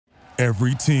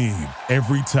Every team,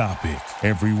 every topic,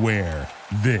 everywhere.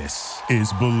 This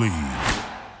is Believe.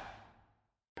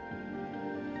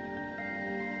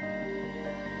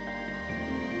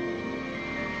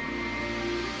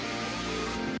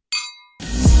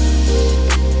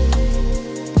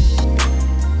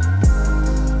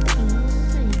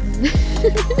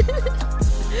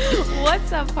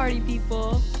 What's up, party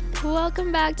people?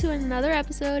 Welcome back to another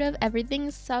episode of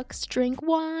Everything Sucks, Drink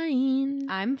Wine.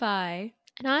 I'm Vi.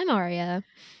 And I'm Aria.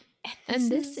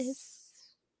 And this is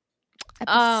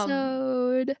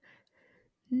episode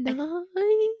 9,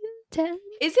 10.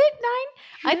 Is it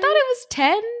 9? I thought it was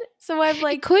 10. So I'm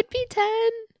like, it could be 10.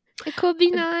 It could be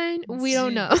 9. We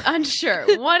don't know. Unsure.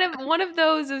 One of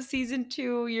those of season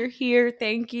 2. You're here.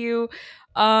 Thank you.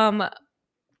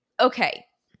 Okay.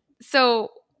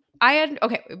 So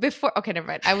never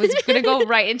mind. I was gonna go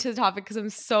right into the topic because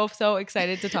I'm so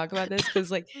excited to talk about this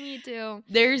because Me too.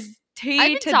 there's tea.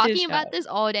 I've been talking about this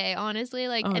all day, honestly.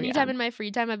 Anytime yeah. in my free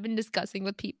time, I've been discussing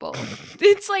with people.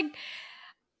 It's like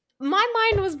my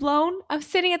mind was blown. I'm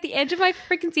sitting at the edge of my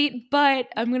freaking seat, but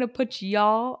I'm gonna put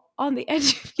y'all on the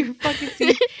edge of your fucking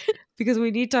seat because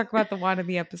we need to talk about the wine of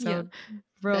the episode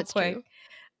real quick.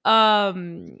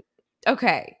 True.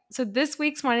 Okay, so this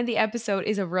week's wine of the episode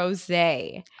is a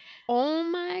rosé. Oh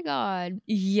my god.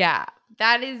 Yeah,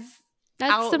 that's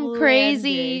some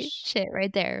crazy shit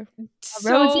right there.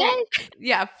 Rosé?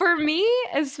 Yeah, for me,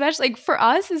 especially, like for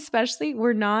us especially,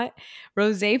 we're not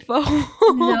rosé folk.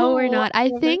 No, we're not. I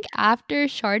think after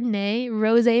Chardonnay,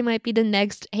 rosé might be the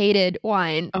next hated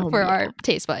wine for our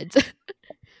taste buds.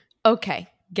 Okay,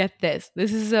 get this.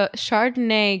 This is a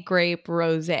Chardonnay grape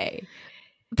rosé.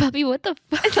 Puppy, what the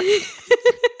fuck?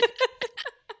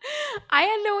 I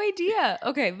had no idea.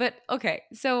 Okay.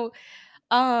 So,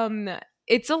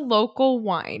 it's a local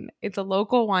wine. It's a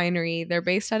local winery. They're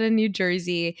based out of New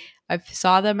Jersey. I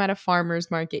saw them at a farmer's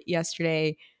market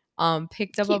yesterday.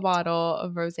 Picked up a bottle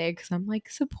of rosé because I'm like,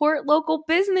 support local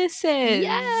businesses.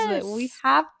 Yes, we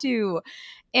have to.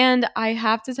 And I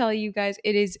have to tell you guys,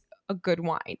 it is a good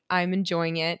wine. I'm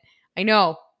enjoying it. I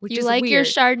know. Which you is like weird. your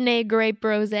Chardonnay grape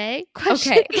rosé?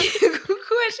 Okay.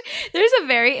 There's a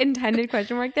very intended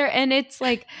question mark there. And it's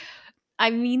like, I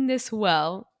mean this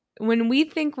well. When we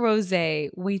think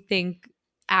rosé, we think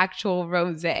actual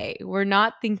rosé. We're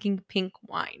not thinking pink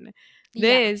wine.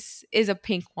 This is a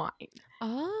pink wine.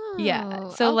 Oh. Yeah.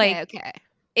 So okay.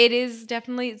 It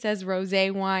says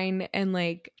rosé wine. And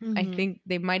I think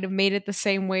they might have made it the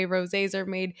same way rosés are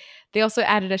made. They also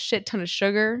added a shit ton of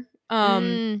sugar.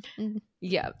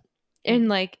 Yeah.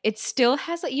 And it still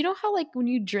has you know how when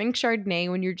you drink Chardonnay,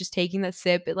 when you're just taking that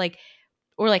sip, it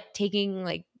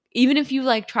taking even if you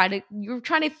you're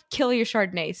trying to kill your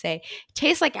Chardonnay, say, it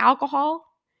tastes like alcohol.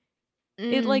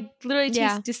 It literally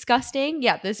tastes disgusting.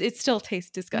 Yeah, it still tastes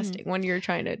disgusting when you're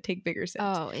trying to take bigger sips.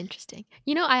 Oh, interesting.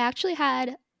 You know, I actually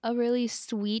had a really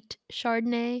sweet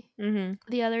Chardonnay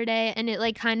the other day, and it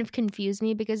kind of confused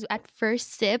me because at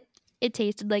first sip, it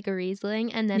tasted like a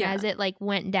Riesling, and then as it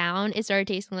went down, it started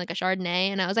tasting like a Chardonnay,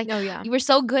 and I was like, "Oh yeah, you were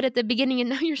so good at the beginning, and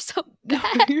now you're so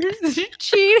bad." You're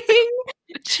cheating.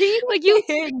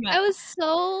 I was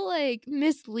so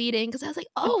misleading because I was like,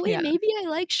 "Oh wait, maybe I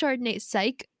like Chardonnay."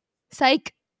 Psych.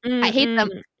 I hate them.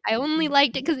 I only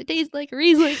liked it because it tastes like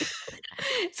Riesling.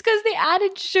 It's because they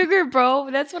added sugar,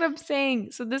 bro. That's what I'm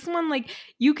saying. So this one,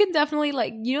 you can definitely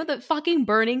the fucking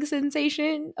burning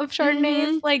sensation of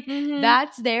Chardonnay.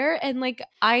 That's there, and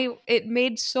it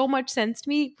made so much sense to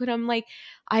me. But I'm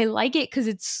I like it because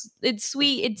it's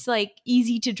sweet. It's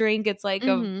easy to drink. It's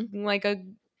a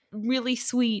really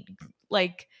sweet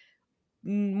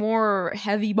more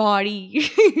heavy body.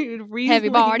 Heavy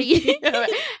body.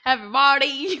 Heavy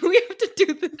body. We have to do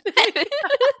the thing.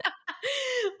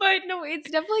 But no, it's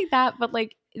definitely that. But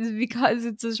because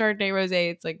it's a Chardonnay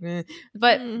rosé, it's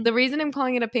But the reason I'm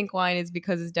calling it a pink wine is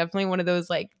because it's definitely one of those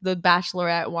the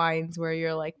bachelorette wines where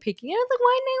you're picking out the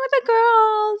wine night with the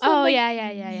girls. Oh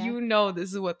yeah. You know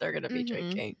this is what they're gonna be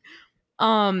drinking.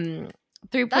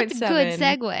 3.7. That's a good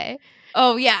segue.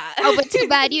 Oh yeah. Oh, but too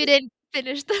bad you didn't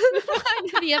finish the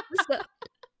episode.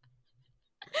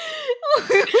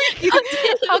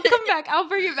 I'll come back. I'll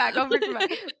bring it back.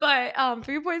 But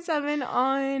 3.7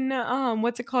 on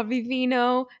what's it called?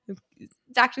 Vivino.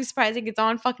 It's actually surprising it's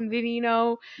on fucking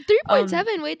Vivino.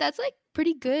 3.7. Wait, that's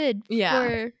pretty good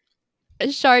for a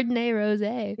Chardonnay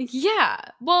rosé. Yeah.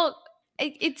 Well,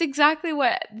 it's exactly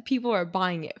what people are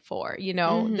buying it for, you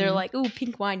know. They're like, "Ooh,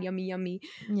 pink wine, yummy."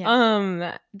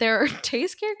 Yeah. Their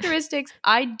taste characteristics,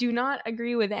 I do not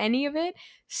agree with any of it.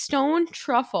 Stone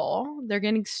truffle, they're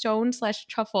getting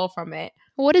stone/truffle from it.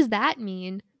 What does that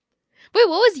mean? Wait,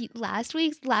 what was last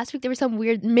week's? Last week there was some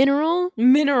weird mineral.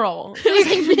 Mineral. It was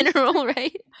like mineral,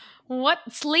 right? What?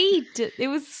 Slate. It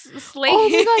was slate. Oh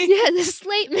my god, yeah, the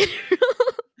slate mineral.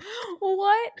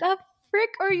 What the frick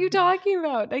are you talking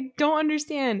about? I don't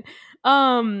understand.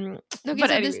 Okay, but so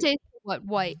anyway. this tastes what?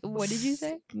 White. What did you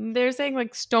say? They're saying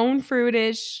like stone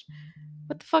fruitish.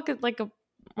 What the fuck is like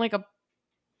a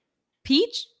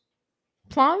peach?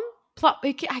 Plum?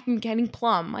 I'm getting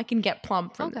plum. I can get plum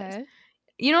from this.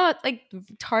 You know, it's like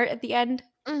tart at the end.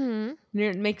 Mm-hmm.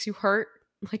 It makes you hurt,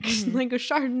 like like a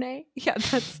Chardonnay. Yeah,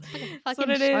 that's what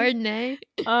it Chardonnay.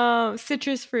 Is.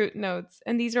 Citrus fruit notes,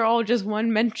 and these are all just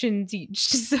one mentions each.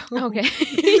 So. Okay.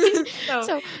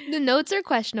 So the notes are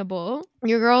questionable.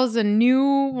 Your girl's a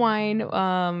new wine,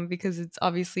 because it's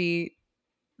obviously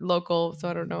local, so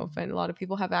I don't know if a lot of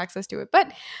people have access to it.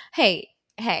 But hey,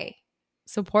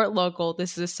 support local.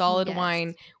 This is a solid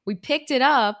wine. We picked it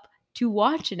up to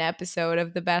watch an episode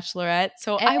of The Bachelorette,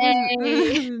 so I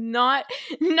was not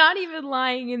even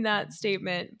lying in that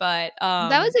statement. But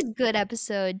that was a good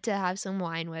episode to have some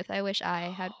wine with. I wish I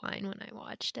had wine when I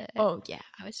watched it. Oh yeah,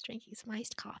 I was drinking some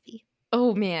iced coffee.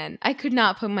 Oh man, I could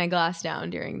not put my glass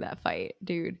down during that fight,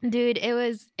 dude. It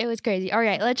was crazy. All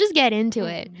right, let's just get into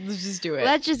it. Let's just do it.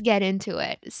 Let's just get into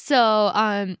it. So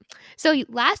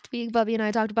last week, Bubby and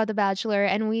I talked about The Bachelor,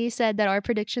 and we said that our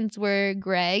predictions were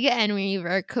Greg, and we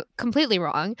were completely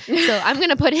wrong. So I'm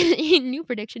gonna put in a new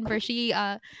prediction for she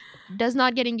does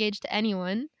not get engaged to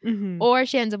anyone, or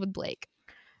she ends up with Blake.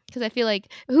 Because I feel like,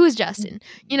 who's Justin?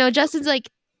 You know, Justin's like,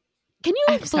 can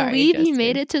you believe he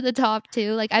made it to the top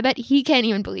 2? Like, I bet he can't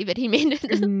even believe it. He made it to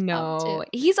the top 2.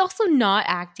 He's also not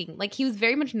acting. Like, he was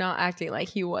very much not acting like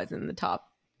he was in the top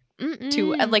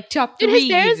 2. Like, top 3. Dude, his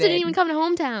parents didn't even come to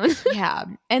hometown. Yeah.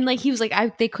 And, like, he was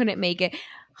like, they couldn't make it.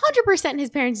 100%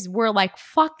 his parents were like,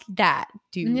 fuck that,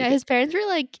 dude. Yeah, his parents were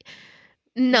like,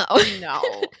 no.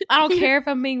 I don't care if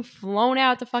I'm being flown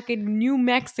out to fucking New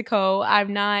Mexico.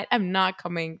 I'm not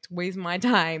coming to waste my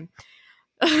time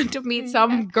to meet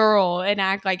some girl and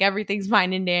act like everything's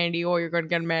fine and dandy, or you're gonna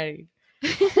get married.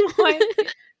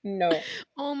 No.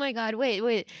 Oh my god,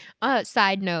 wait.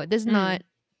 Side note, this is not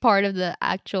part of the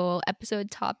actual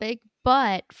episode topic,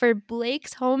 but for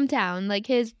Blake's hometown, like,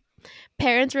 his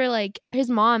parents were like, his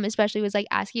mom especially was like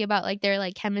asking about like their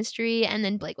like chemistry, and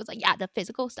then Blake was like, yeah, the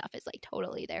physical stuff is like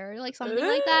totally there, or like something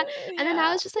like that. And then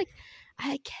I was just like,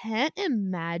 I can't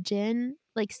imagine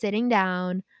like sitting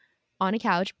down on a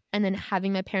couch and then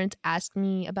having my parents ask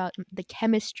me about the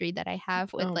chemistry that I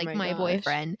have with my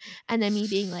boyfriend, and then me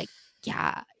being like,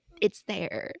 yeah, it's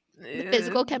there. The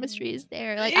physical chemistry is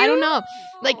there. Like, I don't know.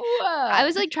 Like, I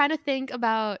was like trying to think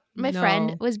about my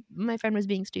friend was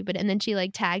being stupid, and then she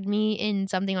like tagged me in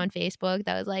something on Facebook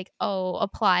that was like, oh,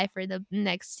 apply for the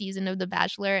next season of The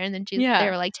Bachelor, and then they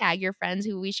were like, tag your friends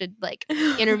who we should like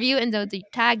interview, and so they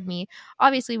tagged me.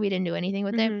 Obviously we didn't do anything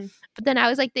with it, but then I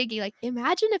was like thinking, like,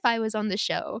 imagine if I was on the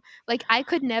show. Like, I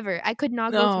could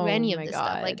not go through any of this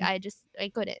stuff. Like, I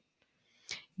couldn't.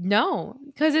 No,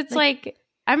 because it's like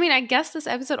I mean, I guess this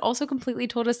episode also completely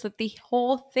told us that the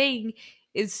whole thing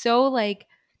is so like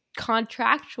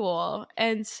contractual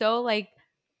and so like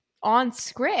on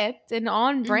script and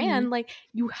on brand. Like,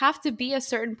 you have to be a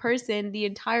certain person the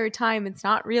entire time. It's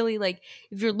not really like,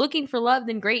 if you're looking for love,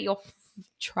 then great, you'll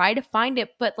try to find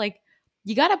it, but like,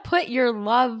 you got to put your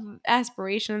love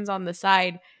aspirations on the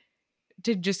side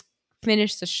to just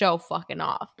finish the show fucking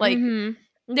off. Like,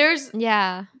 there's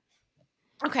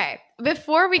okay,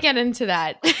 before we get into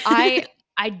that,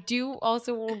 I do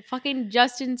also fucking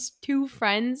Justin's 2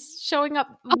 friends showing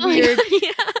up weird.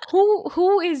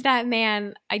 Who is that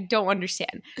man? I don't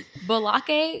understand.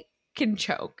 Balake can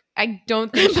choke. I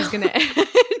don't think she's gonna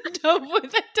end up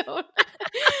with a donut.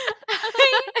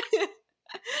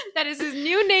 That is his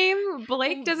new name.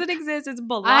 Blake doesn't exist. It's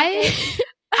Balake.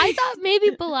 I thought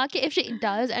maybe Balake, if she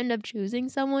does end up choosing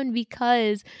someone,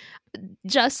 because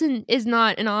Justin is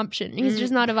not an option. He's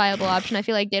just not a viable option. I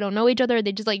feel like they don't know each other.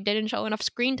 They just like didn't show enough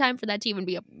screen time for that to even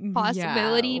be a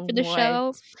possibility for the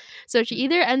show. So she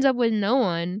either ends up with no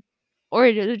one, or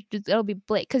it'll be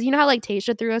Blake. Because you know how like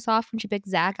Tayshia threw us off when she picked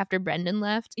Zach after Brendan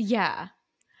left? Yeah.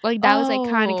 Like, that was like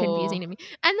kind of confusing to me.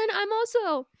 And then I'm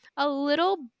also a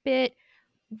little bit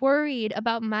worried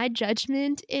about my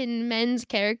judgment in men's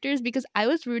characters, because I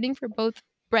was rooting for both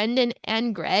Brendan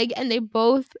and Greg, and they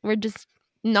both were just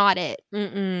not it.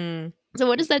 So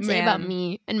what does that say about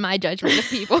me and my judgment of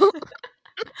people?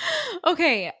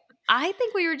 Okay, I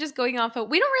think we were just going off of,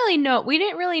 we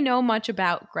didn't really know much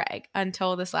about Greg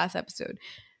until this last episode.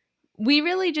 We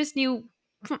really just knew,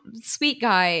 sweet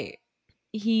guy,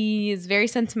 he is very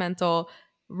sentimental,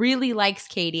 really likes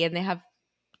Katie, and they have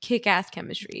kick-ass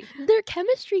chemistry. Their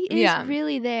chemistry is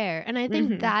really there, and I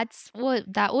think that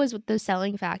was the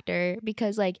selling factor,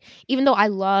 because like even though I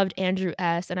loved Andrew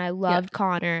S and I loved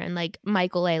Connor and like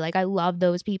Michael A, like I love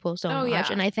those people so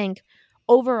much, and I think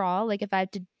overall, like if I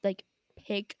had to like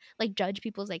pick, like judge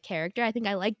people's like character, I think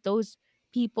I like those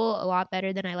people a lot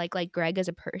better than I like Greg as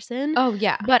a person. Oh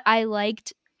yeah, but I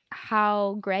liked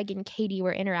how Greg and Katie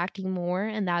were interacting more,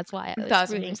 and that's why I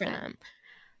was rooting for them.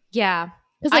 Yeah.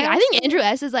 Because like I think Andrew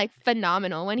S is like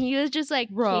phenomenal. When he was just like,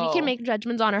 Katie can make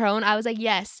judgments on her own, I was like,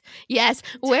 yes,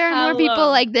 where are more people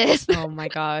like this? Oh my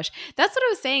gosh, that's what I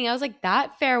was saying. I was like,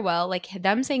 that farewell, like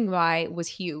them saying bye was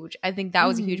huge. I think that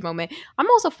was a huge moment.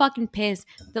 I'm also fucking pissed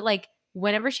that like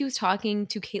whenever she was talking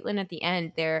to Caitlyn at the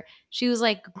end there, she was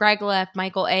like, Greg left,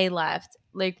 Michael A left,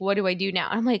 like what do I do now?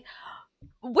 I'm like,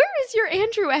 where is your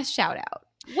Andrew S shout out?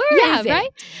 Where is it? Right?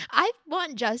 I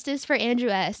want justice for Andrew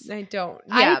S. I don't.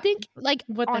 I think, like,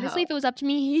 honestly, if it was up to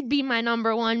me, he'd be my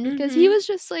number one, because he was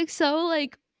just, like, so,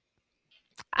 like,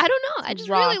 I don't know. I just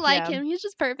really like him. He's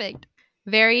just perfect.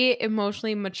 Very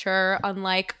emotionally mature,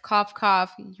 unlike cough,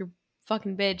 cough, you're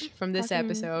fucking bitch from this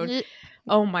episode.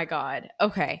 Oh, my God.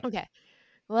 Okay.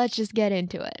 Let's just get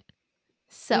into it.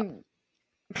 So,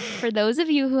 for those of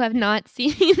you who have not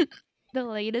seen the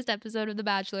latest episode of The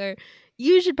Bachelor,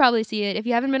 you should probably see it. If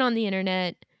you haven't been on the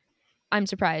internet, I'm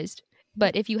surprised.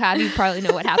 But if you have, you probably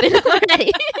know what happened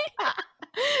already.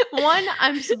 One,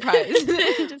 I'm surprised.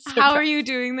 How are you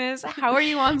doing this? How are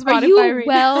you on Spotify? Are you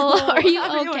Are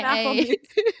you okay?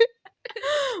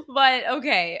 But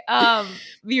okay.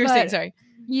 You were saying, sorry.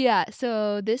 Yeah,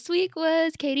 so this week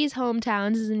was Katie's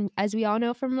hometowns, and as we all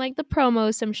know from like the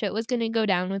promos, some shit was gonna go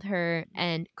down with her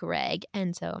and Greg.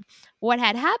 And so what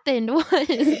had happened was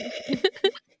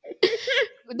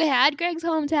they had Greg's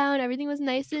hometown, everything was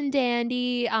nice and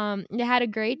dandy. They had a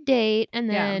great date, and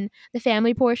then the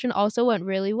family portion also went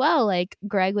really well. Like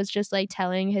Greg was just like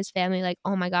telling his family, like,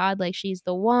 oh my God, like she's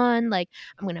the one, like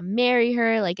I'm gonna marry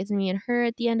her, like it's me and her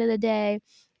at the end of the day.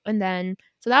 And then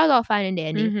so that was all fine and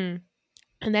dandy.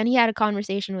 And then he had a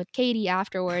conversation with Katie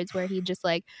afterwards where he just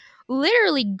like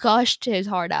literally gushed his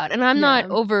heart out. And I'm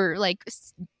not over like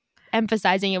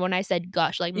emphasizing it when I said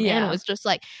gush. Like, man, it was just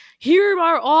like, here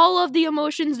are all of the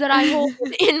emotions that I hold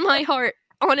in my heart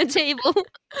on a table.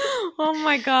 Oh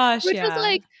my gosh. Which was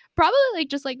like probably like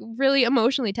just like really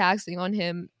emotionally taxing on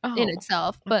him in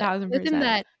itself. But 1,000%. within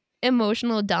that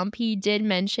emotional dump, he did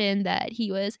mention that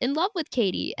he was in love with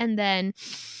Katie. And then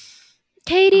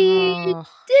Katie didn't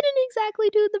exactly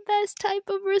do the best type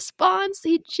of response.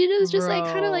 She was just like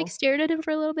kind of like stared at him for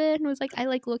a little bit and was like, I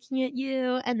like looking at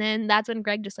you. And then that's when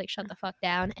Greg just like shut the fuck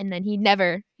down, and then he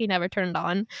never turned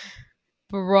on.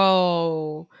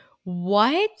 Bro,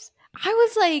 what? I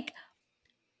was like,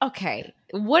 okay,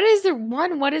 what is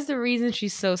the reason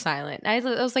she's so silent? I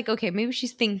was like, okay, maybe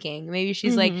she's thinking, maybe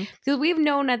she's like, because we've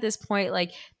known at this point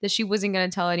like that she wasn't going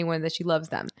to tell anyone that she loves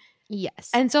them. Yes.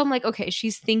 And so I'm like, okay,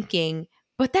 she's thinking,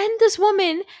 but then this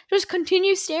woman just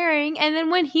continues staring. And then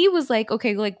when he was like,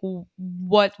 okay, like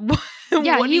what?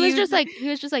 Yeah, what he was just like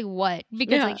what?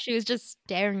 Because like she was just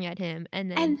staring at him,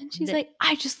 and then she's like,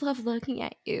 I just love looking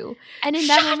at you. And in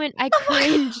that moment, I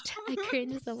cringed. I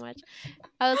cringed so much.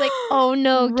 I was like, oh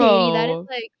no,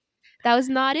 Katie, that was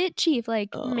not it, Chief. Like,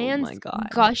 man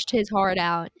gushed his heart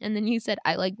out, and then he said,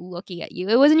 I like looking at you.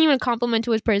 It wasn't even a compliment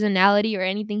to his personality or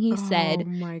anything he said.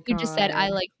 He just said, I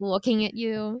like looking at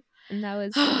you. And that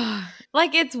was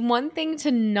like, it's one thing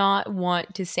to not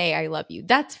want to say I love you.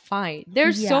 That's fine.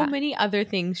 There's so many other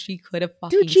things she could have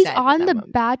fucking said. Dude, she's on The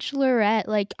Bachelorette.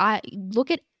 Like, I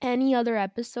look at any other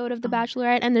episode of The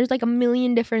Bachelorette, and there's like a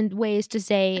million different ways to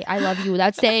say I love you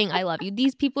without saying I love you.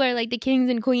 These people are like the kings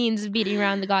and queens beating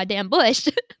around the goddamn bush.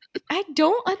 I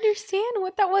don't understand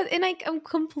what that was. And I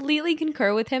completely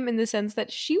concur with him in the sense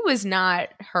that she was not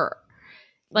her.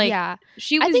 Like,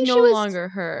 she was no longer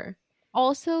her.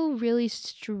 Also really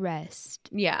stressed.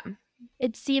 Yeah.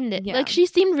 It seemed it. Like, she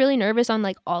seemed really nervous on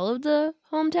like all of the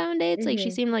hometown dates. Like,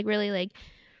 she seemed like really like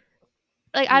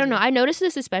I don't know. I noticed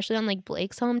this especially on like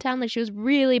Blake's hometown. Like, she was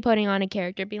really putting on a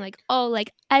character, being like, oh,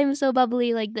 like I'm so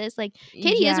bubbly like this. Like,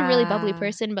 Katie is a really bubbly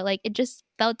person, but like it just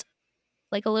felt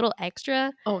like a little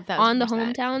extra on the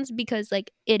hometowns, because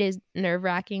like it is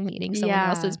nerve-wracking meeting someone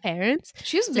else's parents.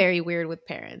 She was very weird with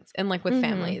parents and like with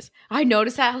families. I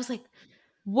noticed that. I was like,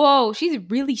 whoa,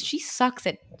 she sucks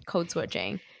at code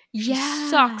switching. She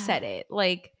sucks at it.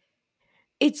 Like,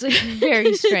 it's like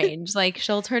very strange. Like,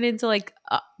 she'll turn into like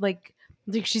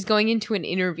she's going into an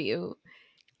interview.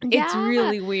 It's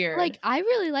really weird. Like, I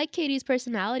really like Katie's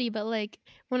personality, but like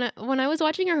when I was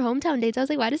watching her hometown dates, I was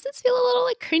like, why does this feel a little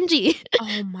like cringy?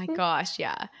 Oh my gosh,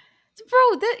 yeah.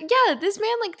 Bro, this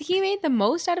man, like, he made the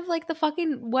most out of, like, the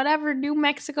fucking whatever New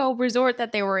Mexico resort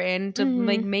that they were in to,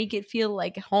 like, make it feel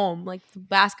like home, like the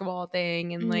basketball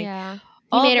thing and, like,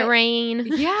 he made it rain.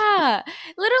 Yeah.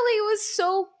 Literally, it was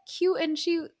so cute. And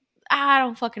I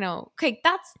don't fucking know. Okay,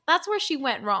 that's where she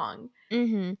went wrong.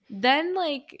 Then,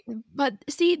 like, but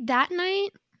see, that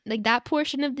night, like, that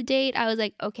portion of the date, I was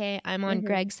like, okay, I'm on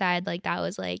Greg's side. Like, that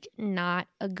was, like, not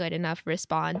a good enough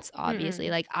response,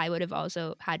 obviously. Like, I would have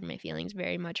also had my feelings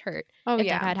very much hurt if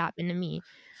that had happened to me.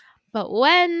 But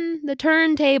when the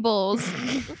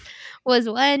turntables was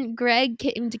when Greg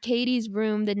came to Katie's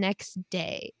room the next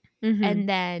day. And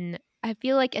then I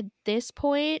feel like at this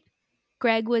point,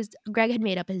 Greg had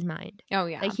made up his mind. Oh,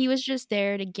 yeah. Like, he was just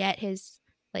there to get his,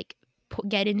 like,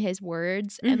 get in his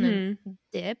words and then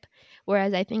dip.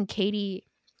 Whereas I think Katie,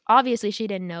 obviously she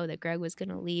didn't know that Greg was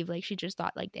gonna leave. Like, she just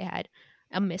thought, like, they had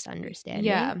a misunderstanding.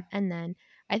 Yeah. And then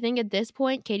I think at this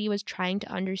point Katie was trying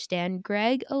to understand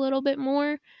Greg a little bit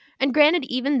more. And granted,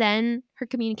 even then her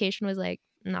communication was, like,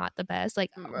 not the best.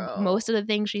 Like, most of the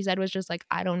things she said was just like,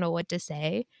 I don't know what to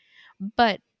say.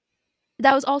 But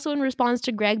that was also in response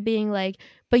to Greg being like,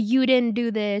 but you didn't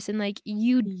do this, and, like,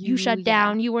 you shut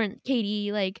down, you weren't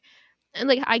Katie, like. And,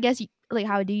 like, I guess, like,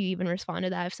 how do you even respond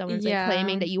to that if someone's like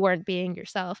claiming that you weren't being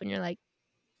yourself and you're like,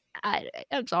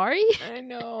 I'm sorry? I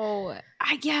know.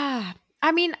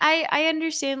 I mean, I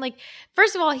understand. Like,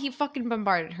 first of all, he fucking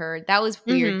bombarded her. That was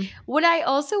weird. What I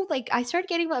also, like, I started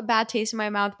getting a bad taste in my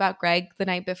mouth about Greg the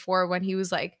night before when he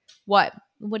was like, what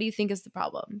do you think is the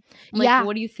problem? Like,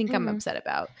 what do you think I'm upset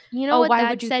about? You know what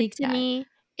that said to me?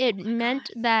 It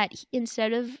meant that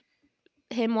instead of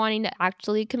him wanting to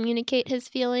actually communicate his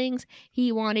feelings,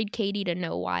 he wanted Katie to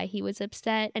know why he was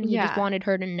upset, and he just wanted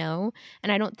her to know.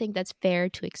 And I don't think that's fair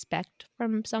to expect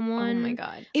from someone. Oh my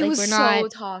god, it was so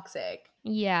toxic.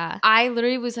 Yeah, I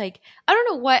literally was like, I don't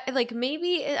know what, like,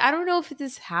 maybe, I don't know if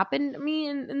this happened to me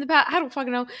in the past, I don't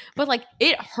fucking know, but, like,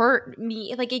 it hurt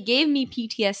me, like, it gave me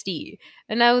PTSD.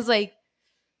 And I was like,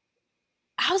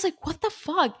 what the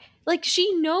fuck? Like,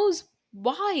 she knows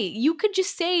why. You could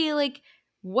just say, like,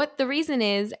 what the reason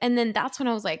is, and then that's when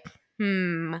I was like,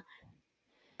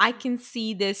 I can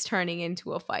see this turning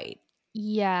into a fight.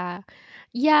 Yeah,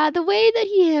 the way that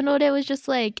he handled it was just,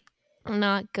 like,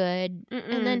 not good.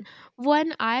 And then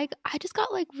when I just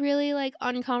got, like, really, like,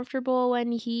 uncomfortable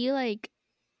when he, like,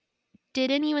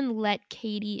 didn't even let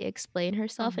Katie explain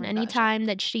herself, and any time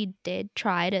that she did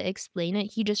try to explain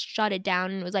it, he just shut it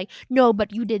down and was like, no,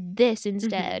 but you did this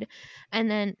instead.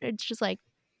 And then it's just like,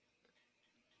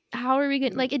 how are we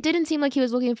gonna, like, it didn't seem like he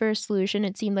was looking for a solution.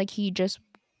 It seemed like he just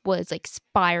was, like,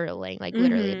 spiraling, like,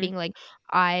 literally being like,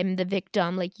 I'm the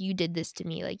victim, like, you did this to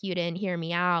me, like, you didn't hear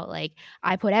me out, like,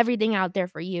 I put everything out there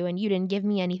for you and you didn't give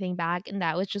me anything back. And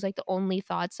that was just, like, the only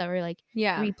thoughts that were, like,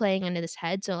 replaying into his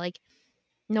head. So, like,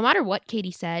 no matter what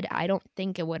Katie said, I don't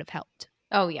think it would have helped.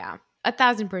 Oh yeah,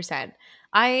 1,000%.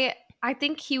 I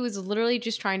think he was literally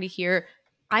just trying to hear,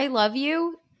 I love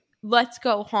you, let's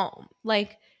go home.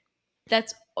 Like,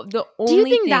 that's the only thing. Do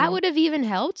you think that would have even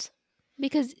helped?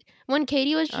 Because when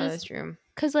Katie was just, that's true.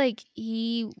 Because, like,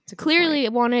 he clearly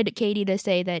wanted Katie to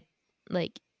say that,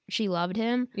 like, she loved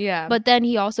him. Yeah. But then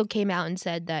he also came out and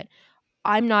said that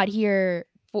I'm not here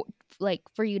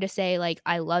for you to say, like,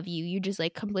 I love you. You just,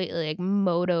 like, completely, like,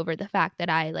 mowed over the fact that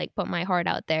I, like, put my heart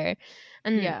out there.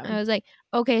 And I was like,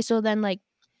 okay, so then, like,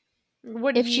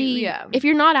 if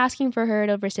you're not asking for her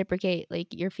to reciprocate,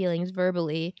 like, your feelings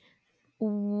verbally,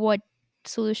 what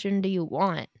solution do you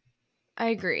want? I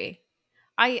agree.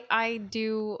 I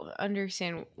do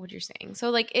understand what you're saying. So,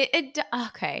 like, it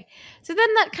okay. So then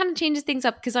that kind of changes things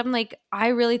up, because I'm like, I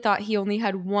really thought he only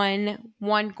had one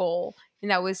goal,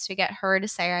 and that was to get her to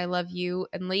say I love you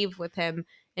and leave with him.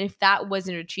 And if that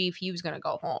wasn't achieved, he was gonna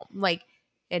go home. Like,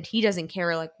 and he doesn't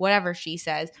care, like, whatever she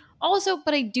says. Also,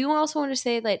 but I do also want to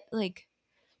say that, like,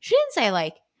 she didn't say,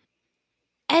 like,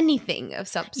 anything of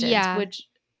substance, which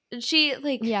she,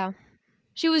 like,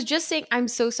 she was just saying, I'm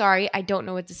so sorry, I don't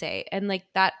know what to say. And, like,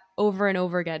 that over and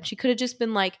over again. She could have just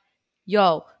been like,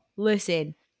 yo,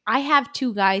 listen, I have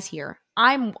 2 guys here.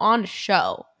 I'm on a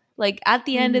show. Like, at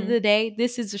the end of the day,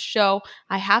 this is a show.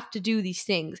 I have to do these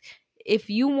things. If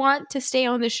you want to stay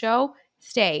on the show,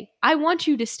 stay. I want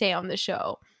you to stay on the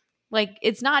show. Like,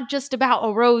 it's not just about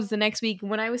a rose the next week.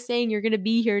 When I was saying you're going to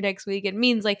be here next week, it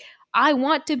means, like, I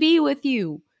want to be with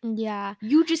you. Yeah.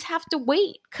 You just have to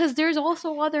wait, because there's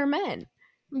also other men.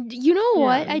 You know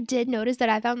what? I did notice that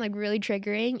I found like really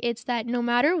triggering. It's that no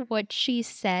matter what she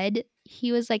said,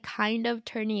 he was like kind of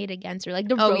turning it against her. Like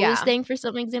the rose thing for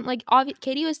some example. Like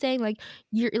Katie was saying like,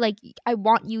 you're like, I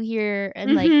want you here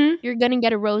and like you're gonna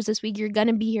get a rose this week. You're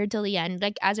gonna be here till the end.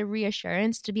 Like as a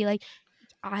reassurance to be like,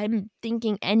 I'm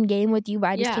thinking end game with you,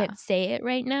 but I just can't say it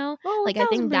right now. Oh, like 1,000%. I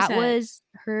think that was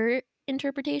her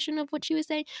interpretation of what she was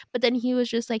saying. But then he was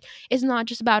just like, it's not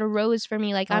just about a rose for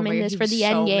me. Like I'm in this for the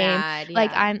end game. Mad,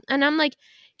 like I'm like,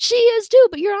 she is too,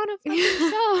 but you're on a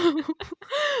fucking show.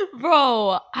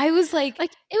 Bro, I was like it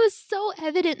was so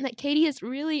evident that Katie is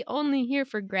really only here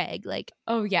for Greg. Like,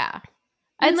 oh yeah.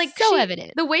 And like so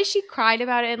evident. The way she cried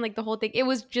about it and like the whole thing, it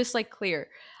was just like clear.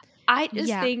 I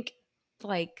just think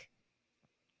like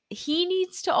he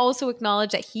needs to also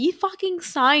acknowledge that he fucking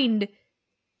signed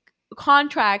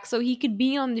contract so he could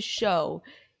be on the show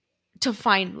to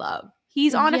find love.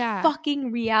 He's on a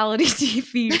fucking reality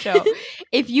TV show.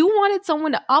 If you wanted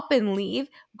someone to up and leave,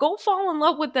 go fall in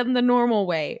love with them the normal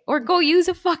way or go use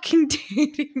a fucking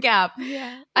dating app.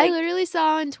 Yeah. Like, I literally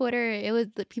saw on Twitter, it was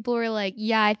that people were like,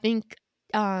 yeah, I think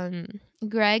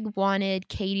Greg wanted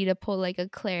Katie to pull like a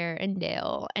Claire and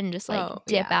Dale and just like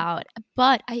dip out.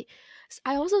 But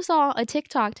I also saw a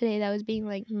TikTok today that was being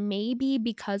like, maybe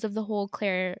because of the whole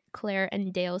Claire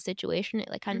and Dale situation, it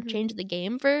like kind of changed the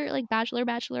game for like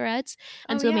bachelorettes.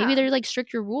 And so maybe there's like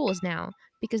stricter rules now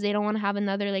because they don't want to have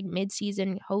another like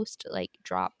mid-season host like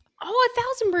drop. Oh,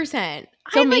 1,000%.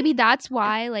 So maybe that's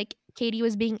why like Katie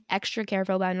was being extra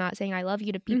careful about not saying I love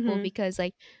you to people because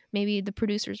like maybe the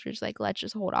producers were just like, let's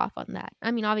just hold off on that.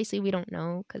 I mean, obviously we don't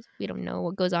know because we don't know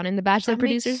what goes on in the Bachelor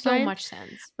producers' so much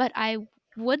sense. But I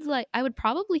would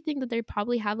probably think that they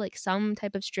probably have like some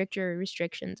type of stricter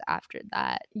restrictions after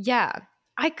that. Yeah,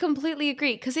 I completely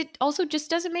agree because it also just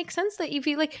doesn't make sense that you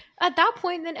feel like at that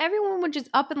point then everyone would just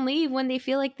up and leave when they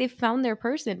feel like they've found their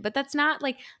person. But that's not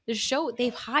like the show.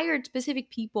 They've hired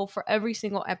specific people for every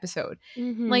single episode.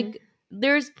 Like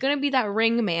there's gonna be that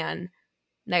ring man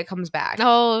that comes back.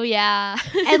 Oh yeah.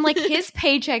 And like his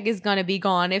paycheck is gonna be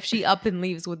gone if she up and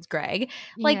leaves with Greg.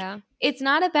 Like it's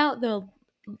not about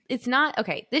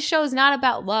this show is not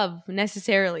about love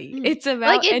necessarily. It's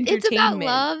about entertainment. It's about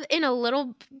love in a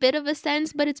little bit of a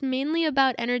sense, but it's mainly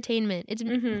about entertainment. It's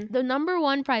the number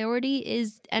one priority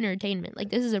is entertainment.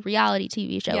 Like this is a reality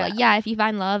TV show. Like if you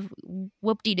find love,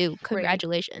 whoop-de-doo,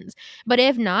 congratulations. Right. But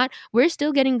if not, we're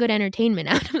still getting good entertainment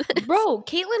out of this. Bro,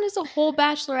 Caitlyn is a whole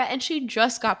bachelorette and she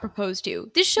just got proposed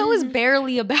to. This show is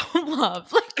barely about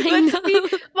love. Like let's be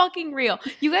fucking real.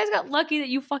 You guys got lucky that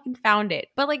you fucking found it.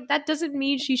 But like that doesn't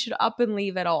mean she should up and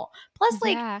leave at all. Plus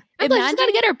like imagine she's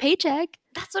gotta get her paycheck.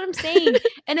 That's what I'm saying.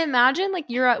 And imagine like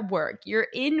you're at work. You're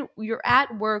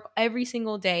at work every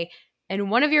single day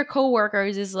and one of your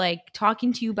coworkers is like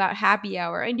talking to you about happy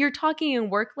hour and you're talking in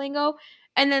work lingo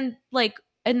and then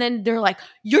they're like,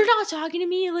 you're not talking to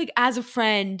me like as a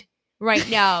friend right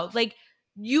now. Like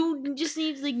you just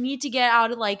need to get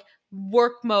out of like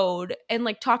work mode and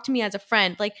like talk to me as a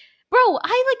friend. Like, bro,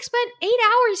 I like spent 8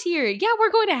 hours here. Yeah,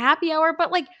 we're going to happy hour,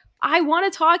 but like I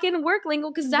want to talk in work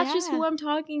lingo because that's just who I'm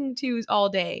talking to all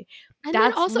day. And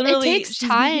that's then also it takes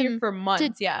time for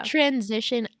months, to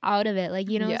transition out of it. Like,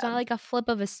 you know, it's not like a flip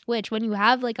of a switch. When you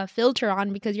have like a filter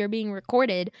on because you're being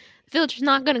recorded, the filter's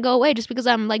not going to go away just because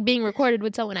I'm like being recorded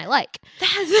with someone I like.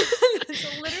 That's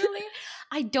literally,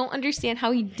 I don't understand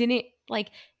how he didn't like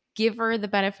give her the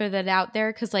benefit of the doubt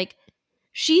there because like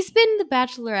she's been the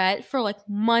Bachelorette for like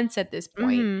months at this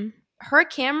point. Her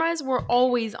cameras were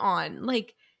always on.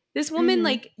 Like this woman,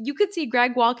 like you could see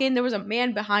Greg walk in. There was a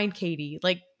man behind Katie,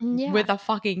 like with a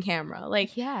fucking camera.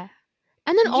 Like and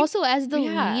then also as the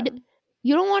lead,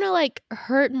 you don't want to like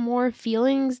hurt more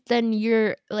feelings than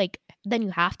you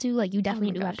have to. Like you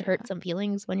definitely do have to hurt some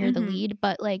feelings when you're the lead.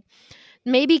 But like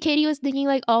maybe Katie was thinking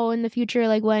like, oh, in the future,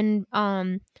 like when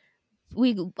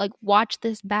we like watch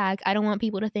this back, I don't want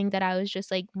people to think that I was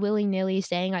just like willy-nilly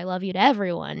saying I love you to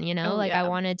everyone, you know? I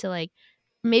wanted to like,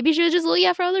 maybe she was just looking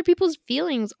out for other people's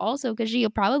feelings also because she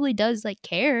probably does like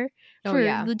care for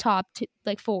the top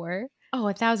like 4. Oh,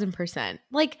 1,000%.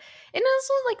 Like, and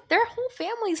also like their whole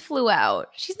families flew out.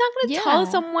 She's not going to tell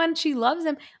someone she loves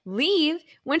them leave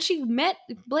when she met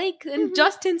Blake and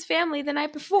Justin's family the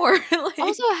night before. Like,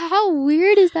 also, how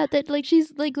weird is that like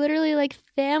she's like literally like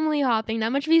family hopping?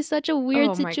 That must be such a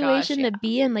weird situation to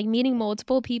be in, like meeting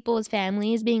multiple people's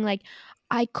families, being like,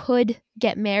 I could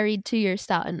get married to your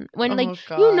son when like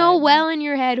you know well in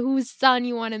your head whose son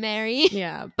you want to marry.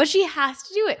 Yeah, but she has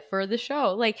to do it for the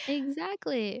show. Like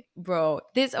exactly, bro.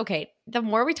 The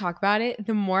more we talk about it,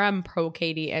 the more I'm pro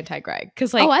Katie, anti Greg.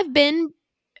 Because like, I've been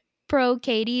pro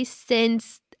Katie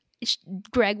since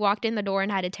Greg walked in the door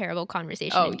and had a terrible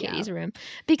conversation in Katie's room.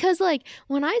 Because, like,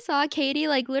 when I saw Katie,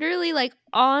 like, literally, like,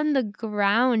 on the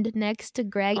ground next to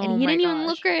Greg, and he didn't even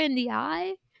look her in the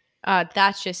eye.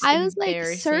 That's just I was like,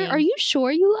 sir, are you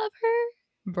sure you love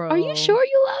her? Bro. Are you sure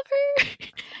you love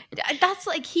her? That's,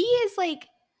 like, he is, like,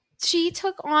 she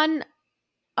took on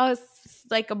a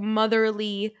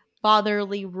motherly,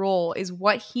 fatherly role is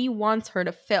what he wants her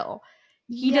to fill.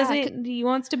 He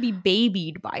wants to be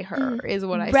babied by her, is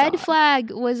what I saw. Red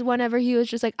flag was whenever he was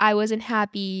just like, I wasn't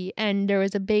happy and there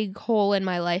was a big hole in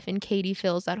my life and Katie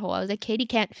fills that hole. I was like, Katie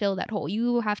can't fill that hole.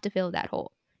 You have to fill that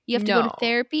hole. You have to go to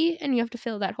therapy and you have to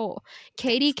fill that hole.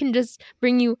 Katie can just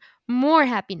bring you more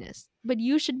happiness, but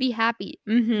you should be happy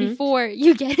before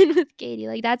you get in with Katie.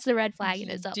 Like, that's the red flag in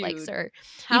itself. Like, sir,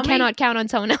 you cannot count on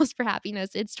someone else for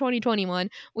happiness. It's 2021.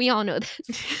 We all know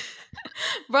this.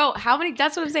 Bro,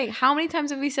 that's what I'm saying. How many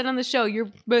times have we said on the show, your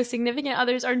most significant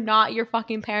others are not your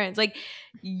fucking parents? Like,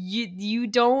 you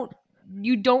don't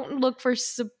look for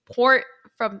support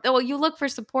you look for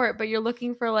support, but you're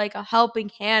looking for, like, a helping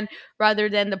hand rather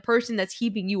than the person that's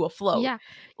keeping you afloat. Yeah.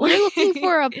 You're looking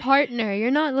for a partner.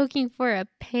 You're not looking for a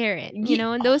parent, you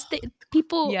know? And those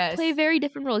people play very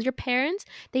different roles. Your parents,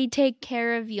 they take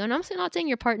care of you. And I'm not saying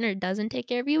your partner doesn't take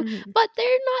care of you, but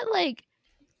they're not, like,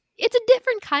 it's a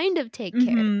different kind of take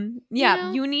care. Yeah, you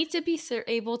know? You need to be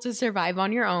able to survive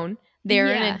on your own. They're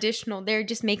an additional, they're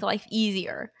just make life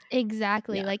easier.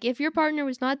 Exactly. Yeah. Like, if your partner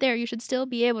was not there, you should still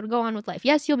be able to go on with life.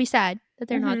 Yes, you'll be sad that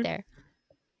they're not there,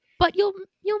 but you'll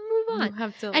move on. You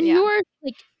have to, and your,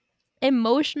 like,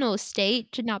 emotional state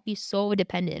should not be so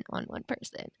dependent on one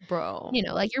person, bro. You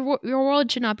know, like, your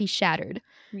world should not be shattered.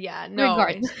 Yeah, no.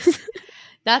 Regardless.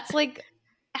 That's, like,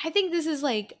 I think this is,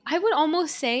 like, I would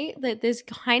almost say that this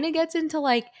kind of gets into,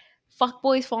 like,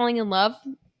 fuckboys falling in love,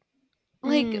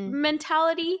 like,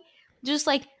 mentality. Just,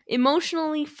 like,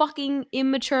 emotionally fucking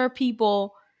immature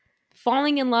people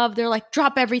falling in love. They're like,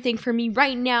 drop everything for me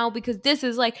right now because this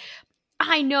is, like,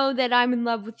 I know that I'm in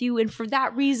love with you, and for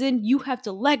that reason, you have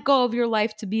to let go of your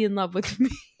life to be in love with me.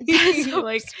 That's so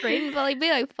like strange, but, like, be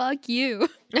like, fuck you.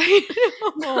 I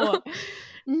know.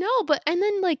 No, but, and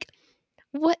then, like,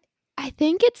 what I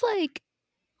think it's, like,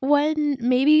 when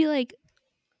maybe, like,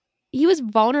 he was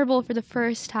vulnerable for the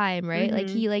first time, right? Like,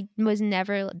 he, like, was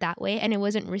never that way, and it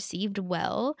wasn't received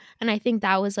well. And I think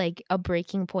that was, like, a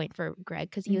breaking point for Greg,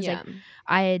 because he was like,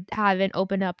 I haven't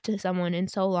opened up to someone in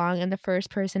so long, and the first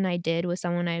person I did was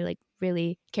someone I, like,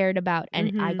 really cared about,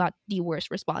 and I got the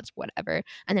worst response, whatever.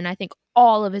 And then I think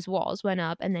all of his walls went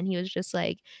up, and then he was just,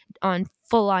 like, on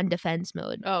full-on defense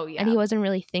mode. Oh, yeah. And he wasn't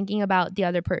really thinking about the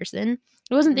other person.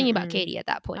 He wasn't thinking about Katie at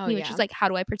that point. He was just like, how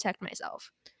do I protect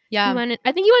myself? Yeah. I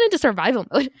think he went into survival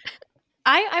mode.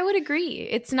 I would agree.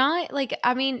 It's not, like,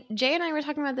 I mean, Jay and I were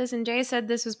talking about this, and Jay said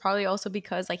this was probably also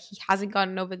because, like, he hasn't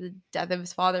gotten over the death of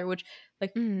his father, which,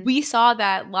 like, we saw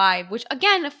that live, which,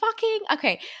 again,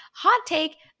 okay, hot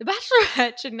take, The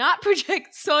Bachelorette should not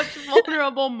project such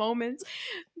vulnerable moments,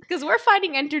 because we're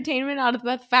finding entertainment out of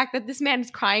the fact that this man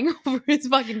is crying over his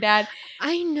fucking dad.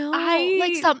 I know.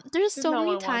 There's so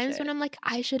many times when I'm like,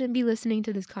 I shouldn't be listening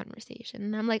to this conversation.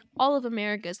 And I'm like, all of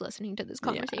America is listening to this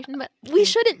conversation, but we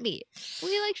shouldn't be.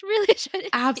 We, like, really shouldn't.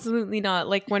 Absolutely not.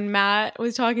 Like, when Matt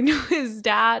was talking to his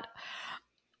dad,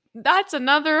 that's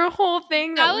another whole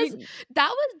thing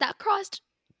that crossed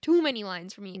too many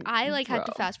lines for me. I, like, had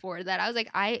to fast forward that. I was like,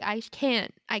 I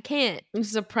can't. This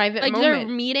is a private moment. Like, they're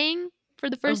meeting for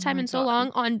the first time in so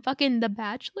long on fucking The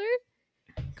Bachelor.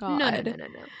 God. No.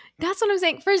 That's what I'm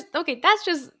saying. First, okay, that's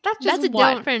a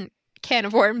different can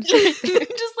of worms. Just,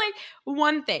 like,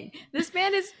 one thing. This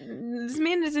man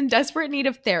is in desperate need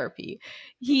of therapy.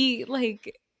 He,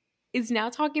 like, is now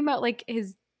talking about, like,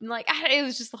 his, like, it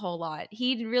was just a whole lot.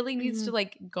 He really needs to,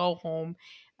 like, go home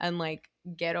and, like,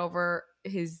 get over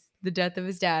the death of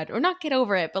his dad, or not get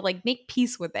over it, but, like, make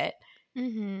peace with it.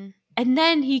 And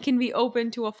then he can be open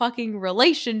to a fucking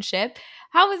relationship.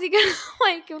 How is he gonna,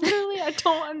 like, literally, I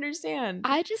don't understand.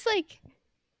 I just, like,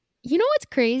 you know what's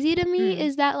crazy to me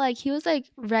is that, like, he was, like,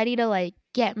 ready to, like,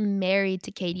 get married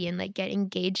to Katie and, like, get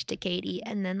engaged to Katie,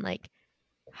 and then, like,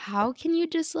 how can you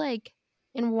just, like,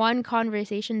 in one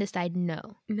conversation decide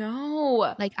no?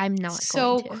 Like, I'm not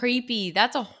so going to. creepy.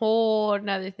 That's a whole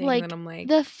another thing, like, that I'm like,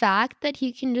 the fact that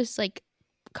he can just, like,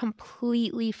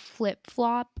 completely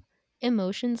flip-flop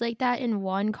emotions like that in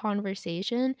one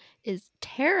conversation is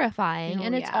terrifying.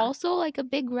 And it's also, like, a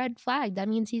big red flag. That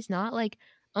means he's not, like,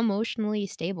 emotionally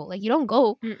stable. Like, you don't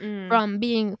go from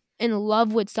being in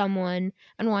love with someone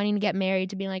and wanting to get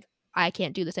married to being like, I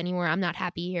can't do this anymore. I'm not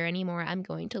happy here anymore. I'm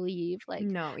going to leave. Like,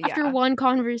 after one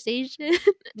conversation.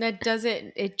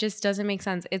 It just doesn't make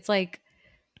sense. It's like,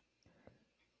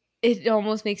 it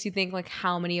almost makes you think like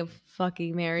how many of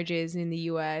fucking marriages in the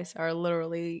US are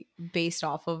literally based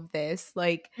off of this.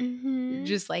 Like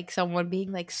just like someone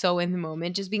being like so in the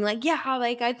moment, just being like, yeah,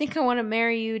 like I think I want to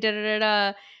marry you, da da da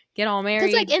da, get all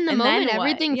married. Because like in the moment,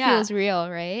 everything feels real,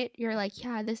 right? You're like,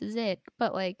 yeah, this is it.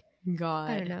 But like, God,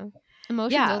 I don't know.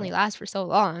 Emotions only last for so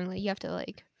long. Like you have to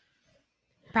like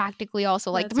practically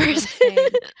also like the person.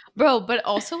 Bro, but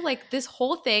also like this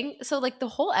whole thing, so like the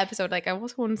whole episode, like I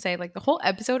also want to say like the whole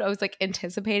episode I was like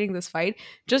anticipating this fight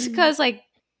just because like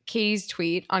Katie's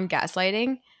tweet on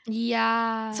gaslighting.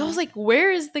 Yeah. So I was like,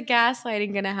 where is the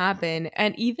gaslighting gonna happen?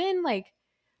 And even like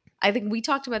I think we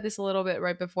talked about this a little bit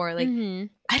right before, like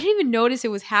I didn't even notice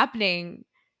it was happening,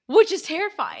 which is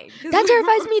terrifying. That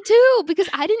terrifies me too, because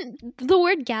the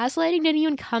word gaslighting didn't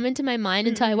even come into my mind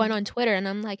until I went on Twitter and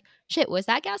I'm like, shit, was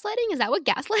that gaslighting? Is that what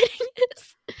gaslighting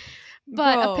is?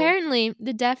 But apparently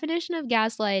the definition of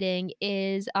gaslighting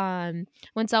is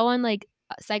when someone like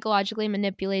psychologically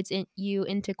manipulates you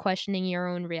into questioning your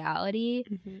own reality.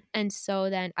 And so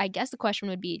then I guess the question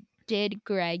would be, did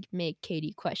Greg make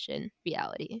Katie question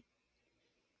reality?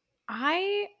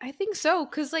 I think so,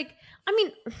 because like I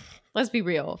mean, let's be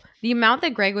real, the amount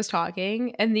that Greg was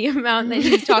talking and the amount that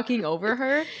he's talking over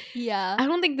her, I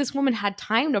don't think this woman had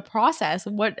time to process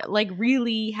what like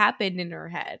really happened in her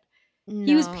head. No.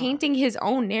 He was painting his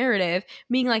own narrative,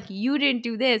 being like, you didn't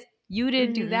do this, you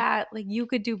didn't do that, like you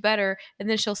could do better. And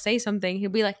then she'll say something, he'll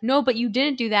be like, no, but you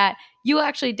didn't do that, you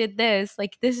actually did this,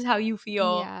 like this is how you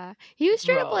feel. Yeah, he was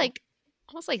straight up like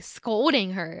almost like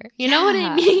scolding her, you know what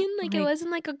I mean? Like it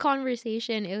wasn't like a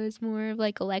conversation, it was more of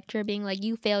like a lecture being like,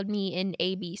 you failed me in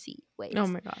ABC ways. Oh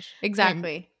my gosh,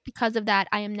 exactly. And because of that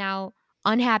I am now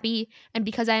unhappy, and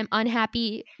because I am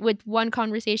unhappy with one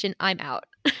conversation, I'm out.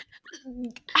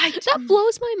 That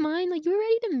blows my mind. Like, you're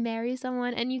ready to marry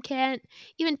someone and you can't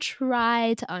even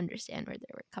try to understand where they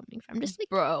were coming from. Just like,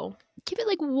 bro, give it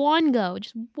like one go,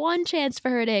 just one chance for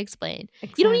her to explain.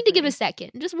 You don't need to give a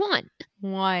second, just one.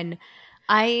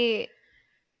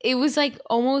 It was like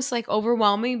almost like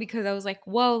overwhelming because I was like,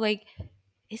 whoa, like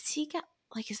is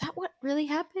that what really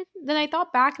happened? Then I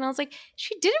thought back and I was like,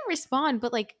 she didn't respond,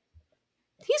 but like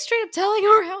he's straight up telling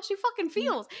her how she fucking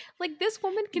feels. Like this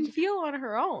woman can feel on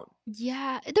her own.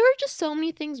 Yeah, there were just so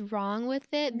many things wrong with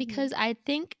it because I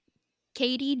think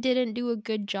Katie didn't do a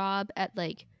good job at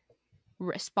like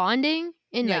responding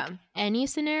in like any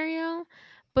scenario.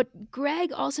 But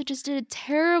Greg also just did a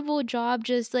terrible job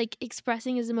just like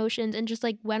expressing his emotions and just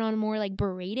like went on more like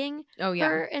berating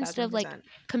her instead of like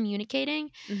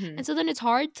communicating. And so then it's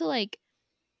hard to like,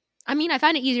 I mean, I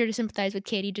find it easier to sympathize with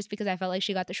Katie just because I felt like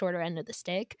she got the shorter end of the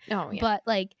stick. Oh, yeah. But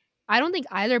like, I don't think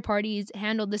either parties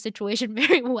handled the situation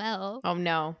very well. Oh,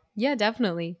 no. Yeah,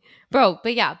 definitely. Bro,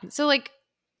 but yeah. So like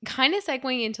kind of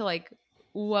segueing into like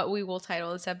what we will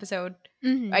title this episode.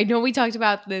 I know we talked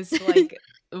about this like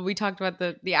we talked about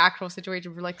the actual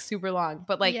situation for like super long,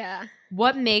 but like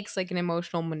what makes like an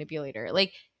emotional manipulator?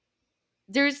 Like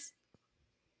there's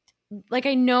like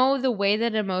I know the way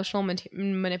that emotional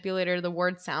manipulator, the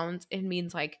word sounds, it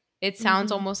means like it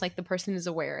sounds almost like the person is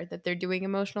aware that they're doing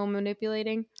emotional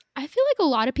manipulating. I feel like a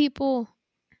lot of people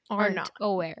aren't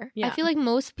aware. I feel like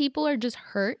most people are just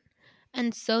hurt,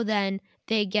 and so then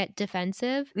they get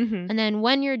defensive. And then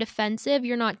when you're defensive,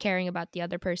 you're not caring about the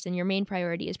other person. Your main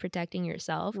priority is protecting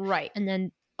yourself. Right. And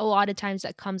then a lot of times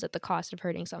that comes at the cost of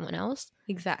hurting someone else.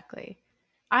 Exactly.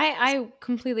 I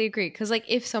completely agree. Because like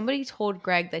if somebody told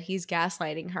Greg that he's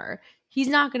gaslighting her, he's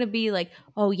not going to be like,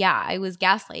 oh yeah, I was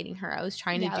gaslighting her. I was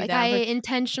trying to do like that. I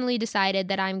intentionally decided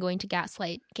that I'm going to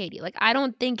gaslight Katie. Like I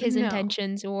don't think his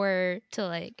intentions were to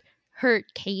like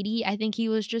hurt Katie. I think he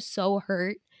was just so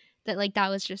hurt that like that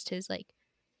was just his like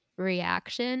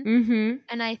reaction.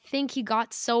 And I think he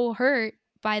got so hurt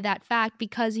by that fact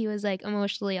because he was like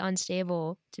emotionally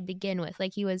unstable to begin with.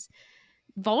 Like he was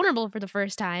vulnerable for the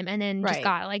first time and then just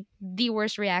got like the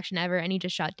worst reaction ever and he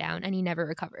just shut down and he never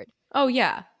recovered. Oh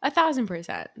yeah,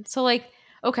 1,000%. So like,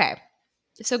 okay,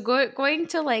 so going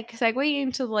to like segueing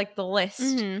into like the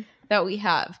list that we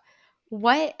have,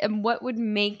 what would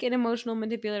make an emotional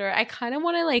manipulator? I kind of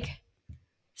want to like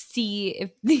see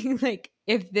if like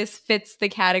if this fits the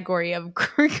category of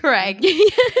Greg.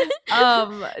 Put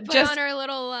on our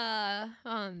little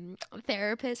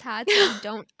therapist hats that we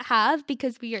don't have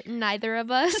because neither of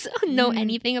us know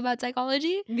anything about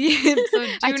psychology. So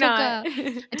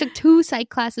I took 2 psych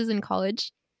classes in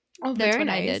college. Oh, that's what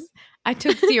nice. I did. I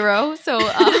took 0, so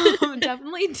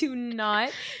definitely do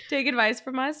not take advice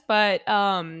from us. But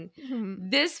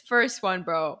this first one,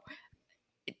 bro,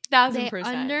 1,000%. They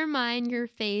undermine your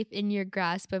faith in your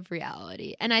grasp of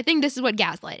reality. And I think this is what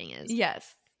gaslighting is.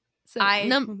 Yes. So I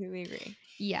completely agree.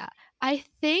 Yeah. I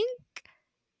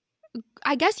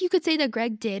guess you could say that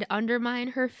Greg did undermine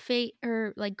her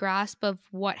like grasp of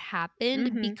what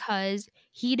happened because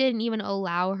he didn't even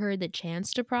allow her the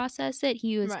chance to process it.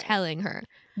 He was telling her,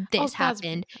 this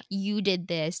happened, you did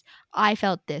this, I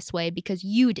felt this way because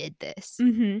you did this.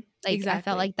 Like exactly. I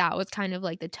felt like that was kind of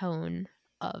like the tone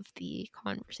of the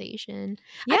conversation.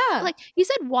 Yeah. Like you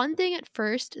said one thing at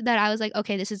first that I was like,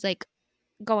 okay, this is like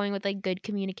going with like good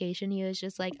communication. He was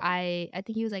just like, I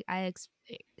think he was like, I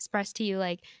expressed to you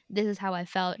like this is how I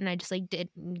felt, and I just like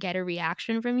didn't get a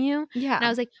reaction from you. Yeah. And I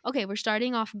was like, okay, we're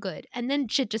starting off good, and then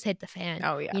shit just hit the fan.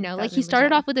 Oh yeah. You know, like he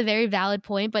started off with a very valid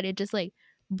point, but it just like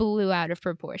blew out of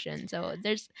proportion. So I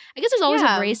guess there's always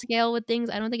a gray scale with things.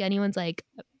 I don't think anyone's like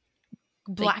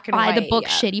black and white, by the book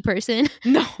shitty person.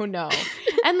 No.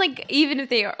 And like even if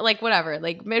they are like whatever,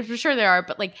 like for sure there are,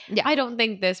 but like I don't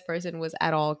think this person was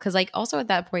at all, because like also at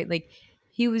that point like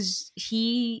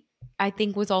he I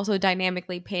think was also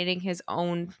dynamically painting his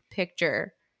own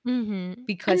picture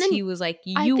because he was like,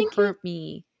 you hurt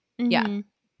me. Yeah.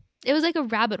 It was like a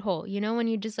rabbit hole, you know, when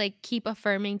you just like keep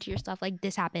affirming to yourself like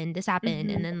this happened,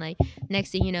 and then like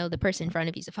next thing you know the person in front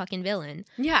of you is a fucking villain.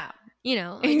 Yeah. You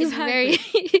know, like exactly. It's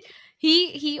very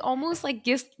he almost like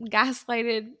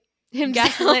gaslit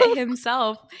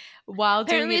himself while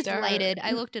doing it to her. Lighted.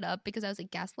 I looked it up because I was like,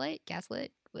 gaslit,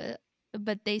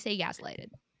 but they say gaslighted.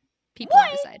 People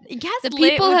have decided. The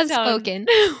people have spoken.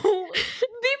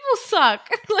 People suck.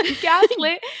 Like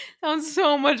gaslit sounds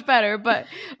so much better, but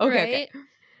okay.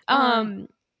 Right?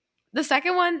 The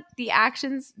second one,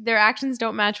 their actions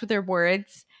don't match with their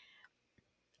words.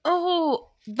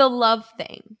 Oh, the love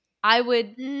thing. I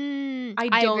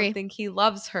don't think he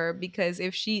loves her, because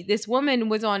if this woman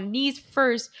was on knees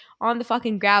first on the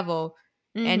fucking gravel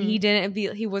and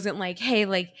he wasn't like, hey,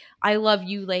 like, I love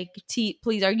you, like,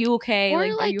 please, are you okay? Or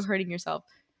like, are you hurting yourself?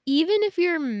 Even if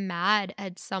you're mad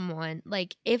at someone,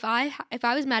 like if I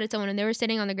was mad at someone and they were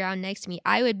sitting on the ground next to me,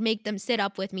 I would make them sit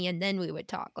up with me and then we would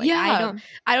talk. Like I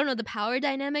don't know the power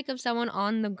dynamic of someone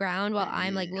on the ground while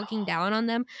I'm like looking down on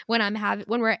them when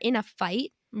we're in a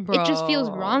fight. Bro. It just feels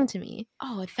wrong to me.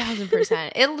 Oh,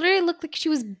 1,000%. It literally looked like she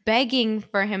was begging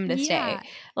for him to stay.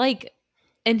 Like,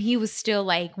 and he was still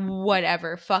like,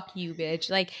 whatever, fuck you, bitch.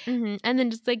 Like, and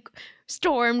then just like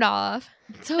stormed off.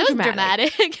 So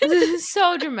dramatic.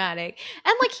 So dramatic.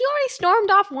 And like, he already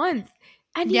stormed off once.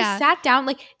 And he sat down.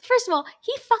 Like, first of all,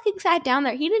 he fucking sat down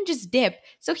there. He didn't just dip.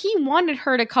 So he wanted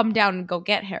her to come down and go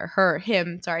get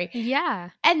him.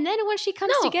 Yeah. And then when she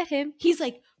comes to get him, he's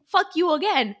like, fuck you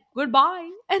again. Goodbye.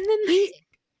 And then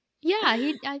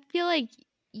I feel like,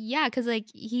 because like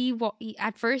he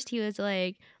at first he was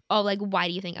like, oh, like, why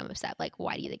do you think I'm upset? Like,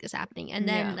 why do you think this is happening? And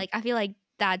then like, I feel like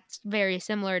that's very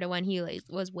similar to when he like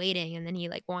was waiting and then he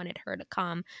like wanted her to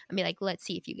come and be like, let's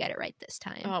see if you get it right this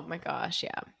time. Oh my gosh,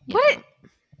 yeah. What? Know?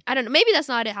 I don't know. Maybe that's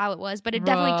not how it was, but it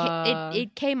definitely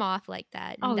it came off like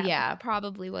that. Oh that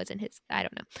probably wasn't his. I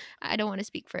don't know. I don't want to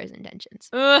speak for his intentions.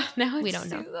 Now we don't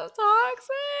know. So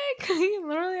toxic.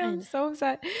 Literally, I'm so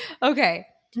upset. Okay.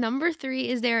 Number 3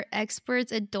 is they're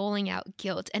experts at doling out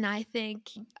guilt, and I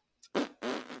think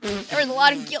there was a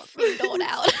lot of guilt being doled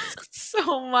out.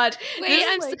 So much. Wait,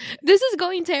 this is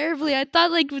going terribly. I thought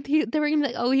like they were gonna be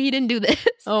like, oh, he didn't do this.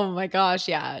 Oh my gosh,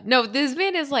 yeah. No, this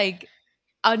man is like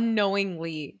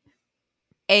unknowingly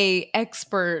a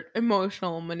expert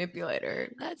emotional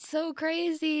manipulator. That's so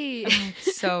crazy.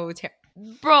 So terrible.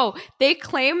 Bro, they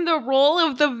claim the role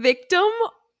of the victim.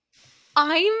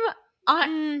 I'm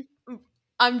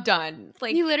done.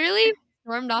 Like, he literally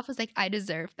stormed off, was like, I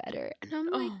deserve better. And I'm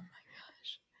like, oh my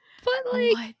gosh. But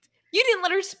like, what? You didn't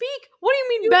let her speak. What do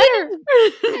you mean better? You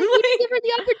didn't give her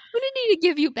the opportunity to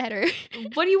give you better.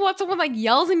 What do you want? Someone like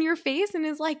yells in your face and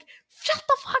is like, shut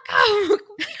the fuck up.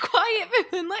 Be quiet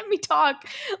and let me talk.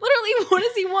 Literally, what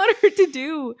does he want her to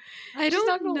do? She's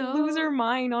not gonna lose her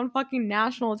mind on fucking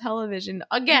national television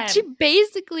again. She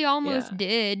basically almost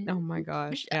did. Oh my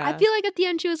gosh. Yeah. I feel like at the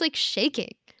end she was like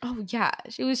shaking. Oh yeah.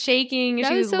 She was shaking.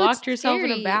 She was locked herself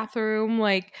in a bathroom,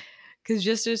 like, because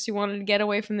just as she wanted to get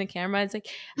away from the camera. It's like,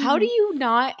 how do you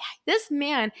not? This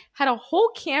man had a whole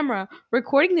camera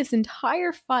recording this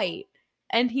entire fight,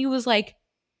 and he was like,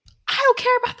 I don't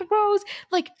care about the rose.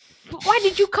 Like, why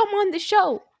did you come on the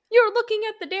show? You're looking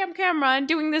at the damn camera and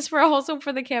doing this also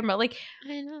for the camera. Like,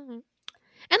 I know.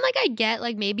 And like, I get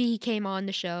like maybe he came on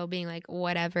the show being like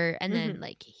whatever, and then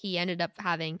like he ended up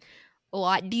having a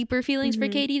lot deeper feelings for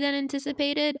Katie than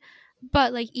anticipated.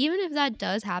 But like, even if that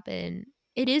does happen,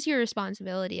 it is your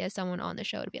responsibility as someone on the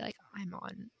show to be like, I'm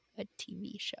on a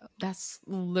TV show. That's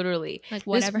literally like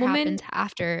whatever happens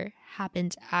after.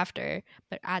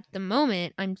 But at the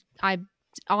moment, I'm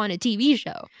on a TV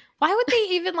show. Why would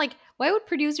they even like? Why would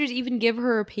producers even give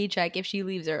her a paycheck if she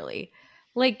leaves early?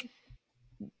 Like,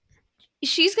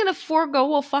 she's gonna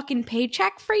forego a fucking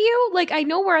paycheck for you? Like, I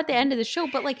know we're at the end of the show,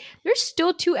 but like, there's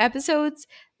still 2 episodes.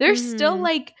 There's still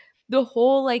like the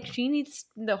whole like she needs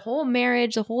the whole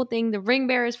marriage, the whole thing, the ring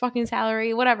bearer's fucking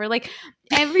salary, whatever. Like,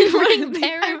 every ring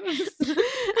bearer.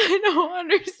 I don't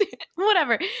understand.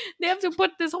 Whatever. They have to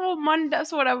put this whole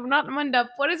mandap, whatever, not mandap.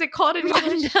 What is it called in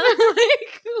English?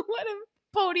 Like, what a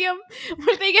podium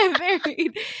where they get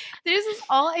married. There's just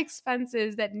all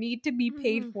expenses that need to be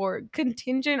paid for,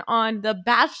 contingent on the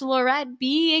bachelorette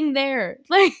being there.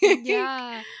 Like,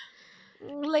 yeah,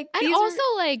 like, and also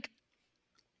like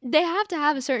they have to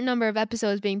have a certain number of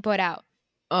episodes being put out.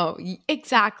 Oh,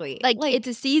 exactly. Like it's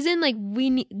a season. Like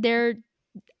their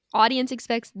audience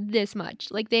expects this much.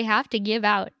 Like they have to give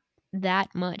out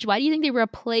that much. Why do you think they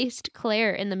replaced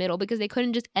Claire in the middle? Because they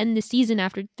couldn't just end the season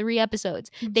after 3 episodes.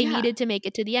 They needed to make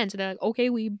it to the end. So they're like, okay,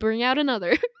 we bring out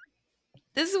another.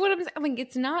 This is what I'm saying. Like,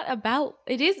 it's not about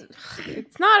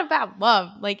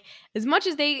love. Like, as much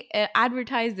as they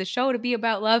advertise the show to be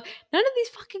about love, none of these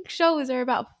fucking shows are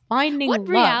about finding love. What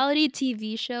reality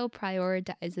TV show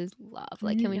prioritizes love?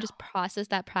 Like, can we just process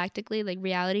that practically? Like,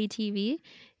 reality TV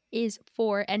is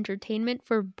for entertainment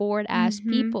for bored-ass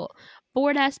people.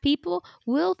 Bored-ass people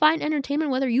will find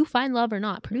entertainment whether you find love or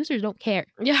not. Producers don't care.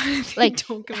 Yeah. Like,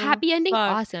 happy ending,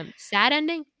 awesome. Sad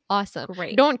ending, awesome.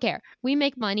 Great. Don't care. We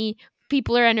make money.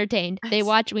 People are entertained. They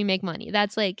watch, we make money.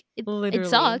 That's like, it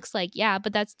sucks. Like, yeah,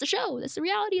 but that's the show. That's the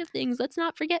reality of things. Let's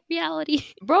not forget reality.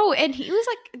 Bro, and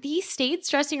he stayed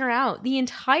stressing her out the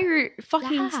entire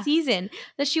fucking season.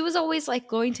 That she was always like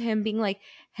going to him being like,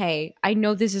 hey, I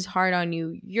know this is hard on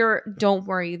you. Don't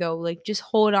worry though. Like, just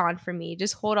hold on for me.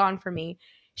 Just hold on for me.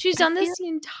 She's done this the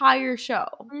entire show.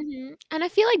 And I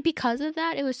feel like because of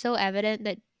that, it was so evident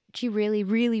that she really,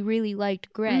 really, really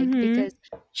liked Greg because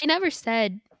she never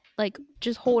said, like,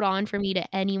 just hold on for me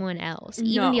to anyone else,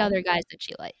 even the other guys that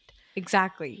she liked.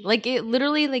 Exactly. Like, it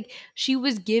literally, like, she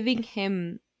was giving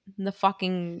him the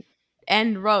fucking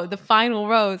the final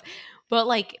rose. But,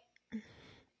 like,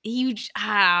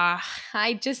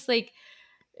 I just, like,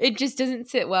 it just doesn't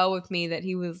sit well with me that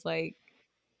he was like,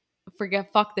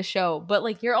 fuck the show. But,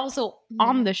 like, you're also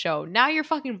on the show. Now you're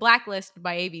fucking blacklisted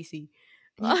by ABC.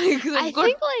 Like, I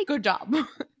think, like, good job.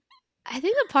 I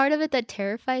think the part of it that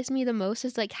terrifies me the most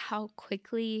is like how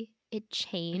quickly it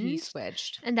changed. He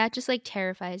switched. And that just like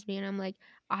terrifies me. And I'm like,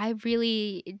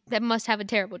 that must have a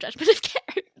terrible judgment of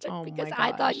character because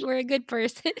I thought you were a good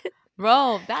person.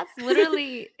 Bro, that's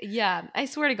literally, yeah, I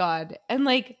swear to God. And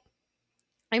like,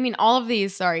 I mean, all of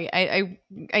these, sorry,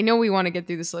 I know we want to get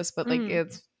through this list, but like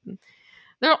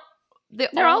they're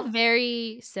all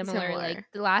very similar. Like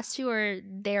the last 2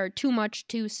 they are too much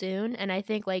too soon. And I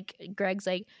think like Greg's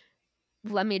like,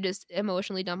 let me just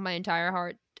emotionally dump my entire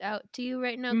heart out to you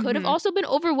right now. Could have also been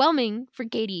overwhelming for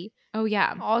Katie. Oh,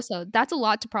 yeah. Also, that's a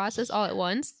lot to process all at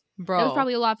once. Bro. That was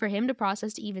probably a lot for him to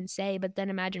process to even say, but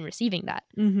then imagine receiving that.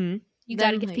 You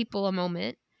got to give people a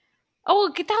moment.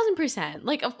 Oh, 1,000%.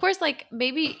 Like, of course, like,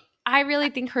 maybe I really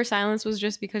think her silence was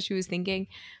just because she was thinking,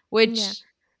 which... Yeah.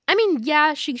 I mean,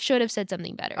 yeah, she should have said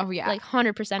something better. Oh, yeah. Like,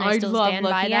 100%. I still stand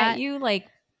by that. At you, like...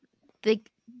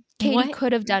 Katie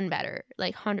could have done better,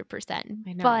 like 100%. I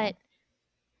know. But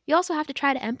you also have to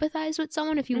try to empathize with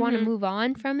someone if you want to move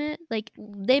on from it. Like,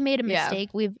 they made a mistake.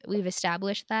 We've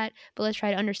established that, but let's try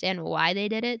to understand why they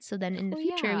did it. So then in the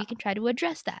future, we can try to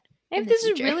address that. If this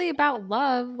is really about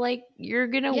love, like, you're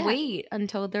gonna wait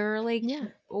until they're like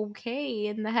okay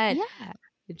in the head. Yeah,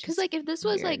 because like if this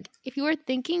was like if you were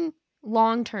thinking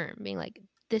long term, being like,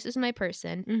 this is my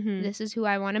person, this is who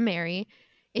I want to marry.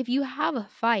 If you have a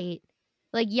fight.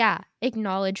 Like, yeah,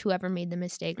 acknowledge whoever made the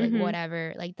mistake, like,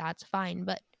 whatever, like, that's fine.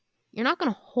 But you're not going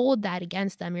to hold that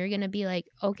against them. You're going to be like,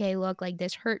 okay, look, like,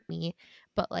 this hurt me.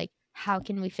 But, like, how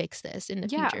can we fix this in the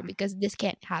future? Because this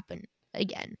can't happen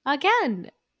again. I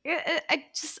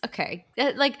just, okay.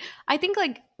 Like, I think,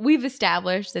 like, we've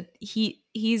established that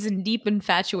he's in deep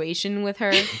infatuation with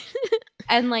her.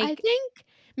 And, like. I think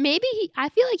maybe I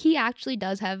feel like he actually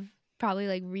does have probably,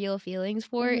 like, real feelings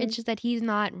for her. It's just that he's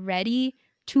not ready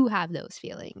to have those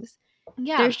feelings.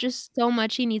 Yeah. There's just so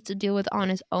much he needs to deal with on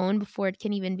his own before it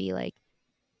can even be like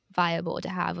viable to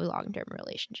have a long-term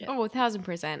relationship. Oh,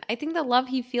 1,000%. I think the love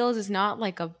he feels is not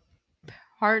like a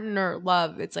partner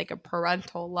love. It's like a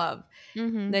parental love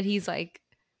that he's like,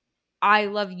 I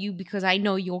love you because I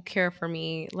know you'll care for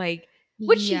me. Like,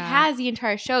 which she has the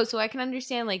entire show. So I can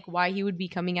understand like why he would be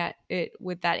coming at it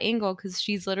with that angle. Cause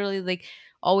she's literally like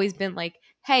always been like,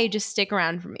 hey, just stick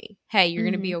around for me. Hey, you're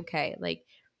going to be okay. Like,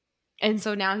 and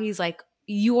so now he's like,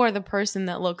 you are the person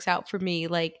that looks out for me.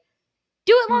 Like,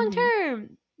 do it long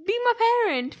term. Be my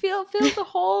parent. Feel the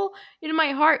hole in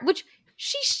my heart, which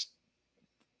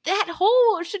that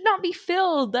hole should not be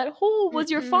filled. That hole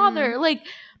was your father. Like,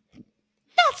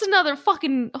 that's another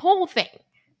fucking whole thing.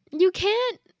 You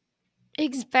can't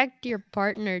expect your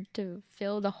partner to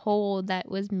fill the hole that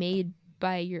was made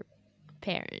by your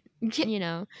parent. You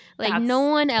know, like no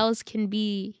one else can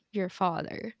be your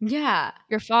father. Yeah.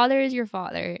 Your father is your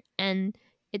father, and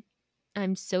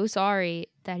I'm so sorry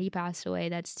that he passed away.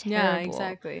 That's terrible. Yeah,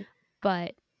 exactly.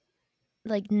 But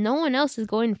like no one else is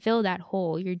going to fill that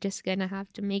hole. You're just going to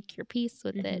have to make your peace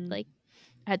with it. Like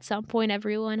at some point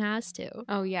everyone has to.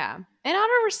 Oh yeah. And out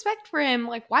of respect for him,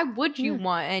 like why would you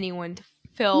want anyone to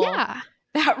fill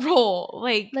that role?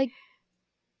 Like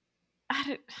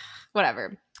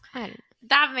whatever.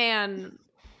 That man,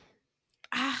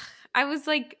 I was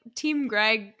like Team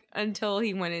Greg until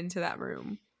he went into that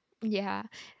room. Yeah.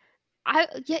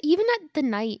 Even at the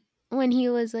night when he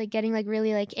was like getting like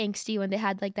really like angsty when they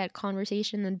had like that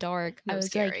conversation in the dark, I was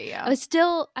scary, like,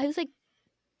 I was like,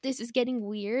 this is getting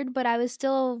weird, but I was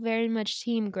still very much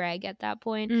Team Greg at that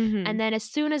point. And then as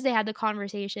soon as they had the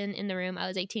conversation in the room, I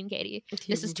was like, Team Katie,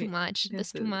 this is too much. This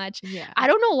is too much. Yeah. I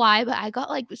don't know why, but I got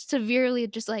like severely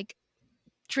just like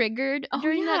triggered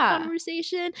during that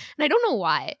conversation, and I don't know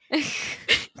why.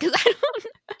 Because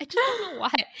I just don't know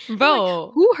why. Bro,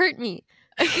 like, who hurt me?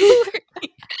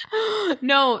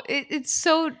 No,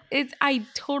 I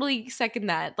totally second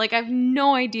that. Like I have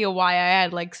no idea why I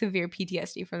had like severe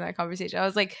PTSD from that conversation. I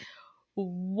was like,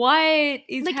 what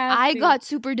is like happening? I got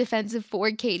super defensive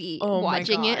for Katie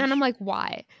watching it, and I'm like,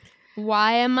 why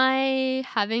am I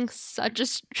having such a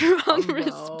strong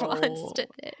response to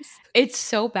this? It's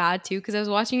so bad too, because I was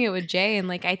watching it with Jay, and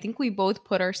like I think we both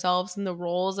put ourselves in the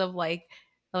roles of like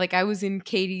I was in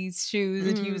Katie's shoes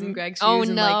and he was in Greg's shoes. Oh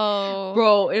and, no, like,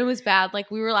 bro, it was bad.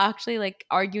 Like we were actually like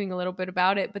arguing a little bit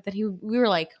about it, but then we were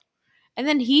like, and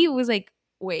then he was like,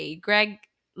 wait, Greg,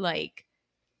 like,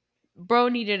 bro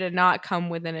needed to not come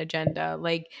with an agenda,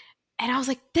 like, and I was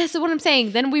like, this is what I'm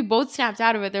saying. Then we both snapped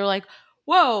out of it. They were like,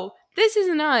 whoa, this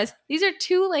isn't us. These are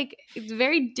two like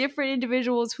very different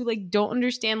individuals who like don't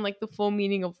understand like the full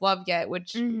meaning of love yet,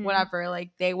 which whatever,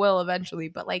 like they will eventually,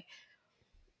 but like.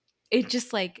 It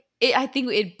just like I think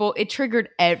it triggered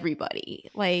everybody.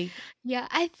 Like, yeah,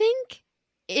 I think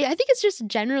it's just a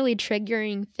generally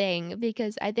triggering thing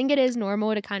because I think it is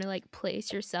normal to kind of like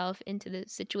place yourself into the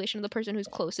situation of the person who's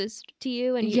closest to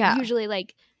you, and usually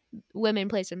like women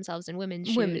place themselves in women's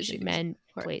shoes, and men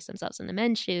place themselves in the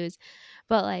men's shoes.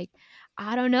 But like,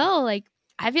 I don't know, like.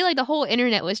 I feel like the whole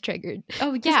internet was triggered.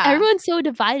 Oh, yeah. Everyone's so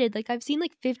divided. Like, I've seen,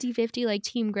 like, 50-50, like,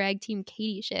 Team Greg, Team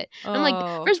Katie shit. And I'm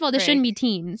like, first of all, there shouldn't be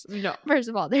teams. No. First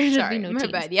of all, there should be no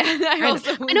teams. Bad. Yeah.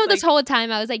 I know this whole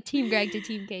time I was, like, Team Greg to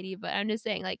Team Katie, but I'm just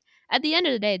saying, like, at the end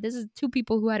of the day, this is two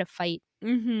people who had a fight.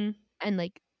 And,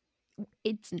 like,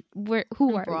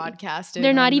 who are broadcasted?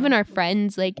 They're not even our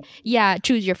friends. Like, yeah,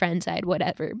 choose your friend side,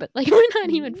 whatever. But, like, we're not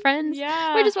even friends.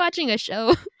 Yeah. We're just watching a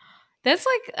show. That's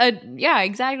like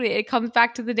exactly. It comes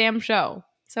back to the damn show.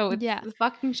 So it's the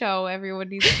fucking show. Everyone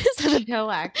needs to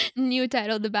relax. New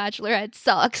title: The Bachelorette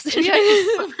sucks.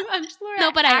 Bachelorette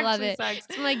no, but I love it. Sucks.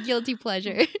 It's my guilty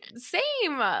pleasure.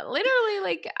 Same, literally.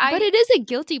 Like, but it is a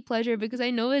guilty pleasure because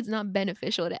I know it's not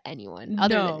beneficial to anyone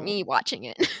other than me watching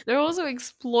it. They're also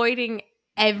exploiting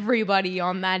everybody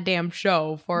on that damn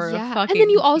show for a fucking. And then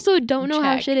you also don't know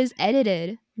how shit is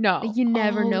edited. No, like, you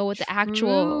never know what the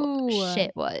actual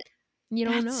shit was. You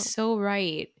don't know. So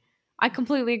right. I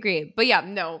completely agree. But yeah,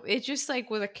 no, it just like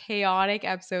was a chaotic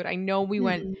episode. I know we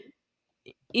went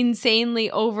insanely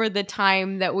over the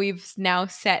time that we've now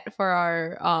set for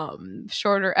our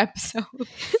shorter episodes.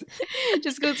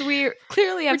 Just because we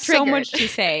clearly have so much to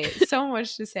say. So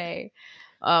much to say.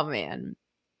 Oh man.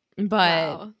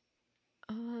 But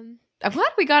I'm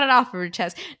glad we got it off of our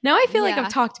chest. Now I feel like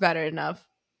I've talked about it enough.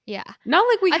 Yeah. Not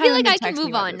like we I feel like I can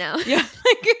move on now. Yeah.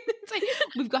 It's like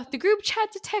we've got the group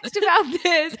chat to text about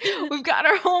this. We've got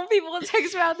our home people to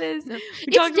text about this.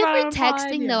 It's different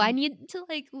texting though. I need to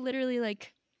like literally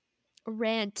like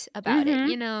rant about it,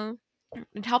 you know.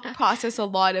 It helped process a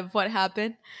lot of what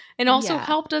happened and also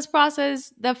helped us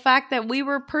process the fact that we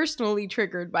were personally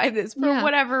triggered by this for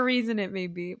whatever reason it may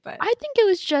be. But I think it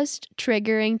was just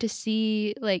triggering to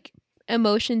see like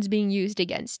emotions being used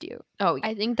against you. Oh, yeah.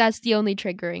 I think that's the only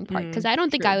triggering part because I don't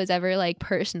think I was ever like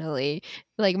personally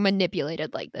like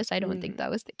manipulated like this. I don't think that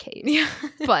was the case. Yeah.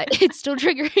 But it's still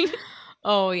triggering.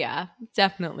 Oh yeah,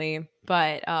 definitely.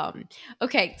 But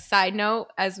okay, side note,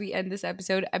 as we end this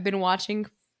episode, I've been watching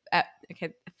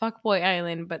Fuckboy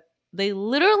Island, but They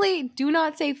literally do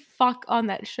not say fuck on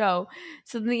that show.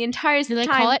 So the entire do they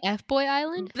call it F-Boy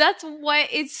Island? That's what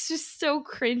it's just so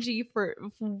cringy for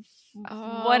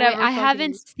whatever. Wait, I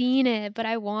haven't seen it, but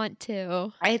I want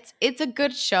to. It's a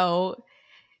good show.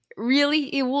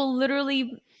 Really, it will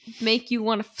literally make you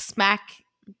want to smack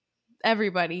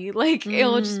everybody. Like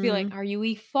it'll just be like, are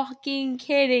you fucking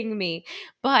kidding me?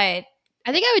 But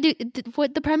I think I would do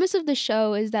what the premise of the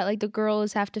show is that like the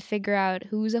girls have to figure out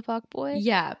who's a fuckboy.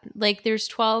 Yeah, like there's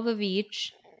 12 of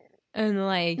each, and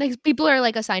like people are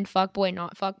like assigned fuckboy,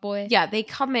 not fuckboy. Yeah, they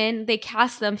come in, they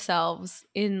cast themselves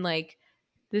in like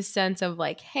this sense of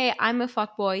like, hey, I'm a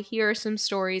fuckboy. Here are some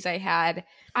stories I had.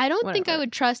 I don't think I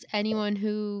would trust anyone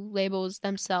who labels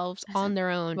themselves on their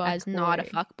own as not a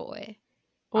fuckboy.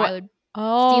 I would.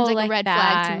 Seems like a red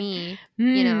flag to me.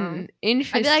 You know,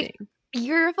 interesting. I'd be like,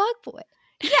 you're a fuckboy.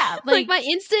 Yeah, like my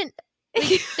instant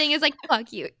thing is like,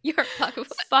 fuck you. You're a fuckboy.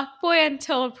 Fuckboy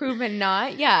until proven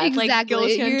not. Yeah, exactly. Like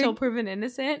guilty until proven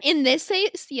innocent. In this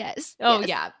case, yes. Oh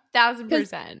yeah,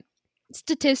 1000%.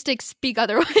 Statistics speak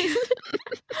otherwise.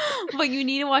 But you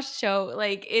need to watch the show.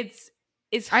 Like it's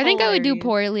I think I would do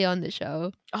poorly on the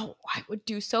show. Oh, I would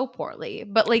do so poorly.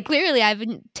 But like clearly I've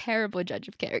been a terrible judge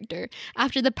of character.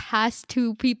 After the past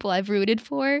 2 people I've rooted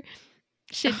for,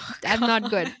 I'm not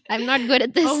good. I'm not good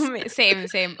at this. Oh,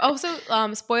 same. Oh,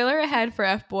 so spoiler ahead for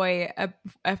F-Boy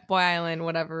Island,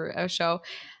 whatever, a show.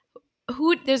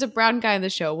 There's a brown guy in the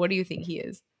show. What do you think he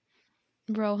is?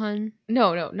 Rohan.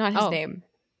 No, not his name.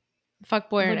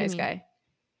 Fuckboy or nice guy?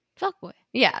 Fuckboy.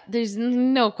 Yeah, there's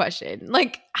no question.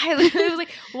 Like I was like,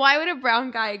 why would a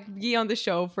brown guy be on the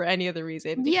show for any other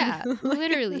reason? Yeah,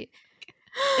 literally.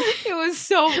 It was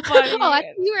so funny. Oh, I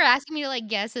think you were asking me to like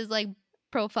guess his like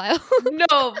profile.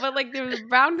 No, but like there was a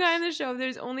brown guy in the show.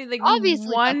 There's only like obviously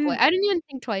one. Fuckboy. I didn't even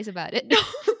think twice about it. No,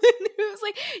 it was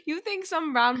like you think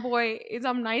some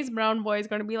nice brown boy is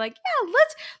going to be like, yeah,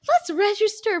 let's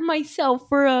register myself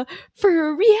for a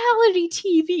reality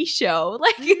TV show.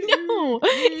 Like no,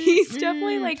 he's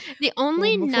definitely like the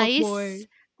only nice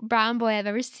brown boy I've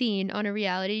ever seen on a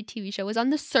reality TV show was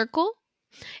on The Circle.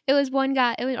 It was one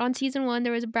guy. It was on season 1.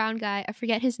 There was a brown guy. I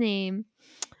forget his name.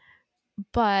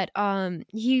 But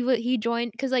he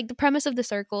joined because like the premise of The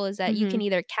Circle is that you can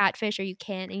either catfish or you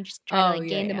can't, and you just try to like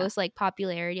gain the most like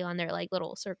popularity on their like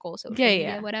little circle social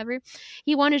media, whatever.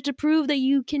 He wanted to prove that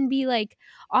you can be like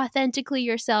authentically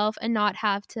yourself and not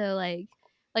have to like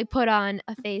put on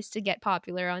a face to get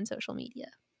popular on social media.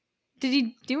 Did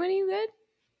he do any good?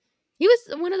 He was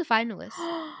one of the finalists.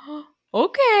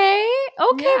 Okay,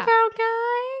 brown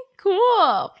guy,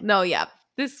 cool. No, yeah.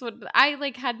 This one, I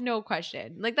like had no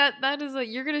question. Like that is like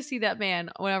you're gonna see that man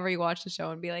whenever you watch the show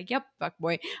and be like, "Yep,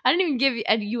 fuckboy." I didn't even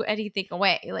give you anything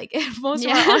away. Like most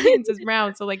of our audience is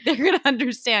brown, so like they're gonna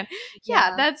understand.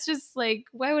 Yeah, that's just like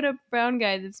why would a brown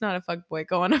guy that's not a fuckboy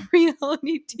go on a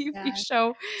reality TV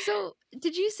show? So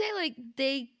did you say like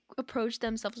they approach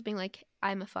themselves being like,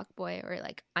 I'm a fuckboy or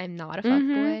like I'm not a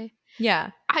fuckboy? Yeah.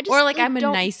 Or like I'm a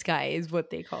nice guy is what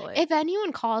they call it. If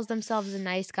anyone calls themselves a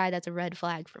nice guy, that's a red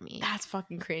flag for me. That's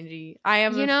fucking cringy. I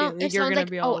am a feeling you're gonna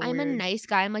be all I'm a nice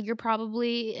guy. I'm like, you're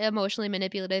probably emotionally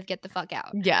manipulative. Get the fuck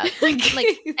out. Yeah. like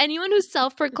anyone who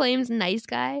self-proclaims nice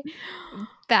guy,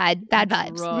 bad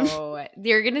vibes. Bro,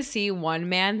 you're gonna see one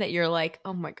man that you're like,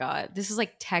 oh my god, this is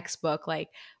like textbook, like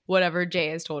whatever Jay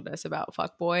has told us about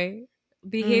fuckboy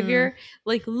behavior.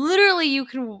 Like literally you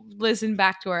can listen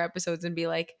back to our episodes and be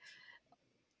like,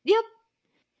 yep,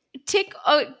 tick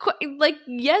like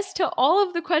yes to all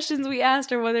of the questions we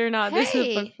asked or whether or not this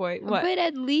is a fuckboy. What? But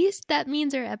at least that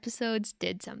means our episodes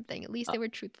did something. At least they were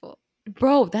truthful.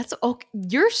 Bro, that's okay.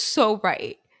 You're so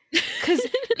right. Because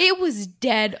it was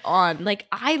dead on. Like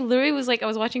I literally was like, I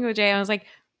was watching with Jay and I was like,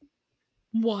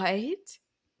 what?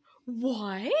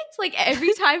 Like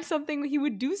every time he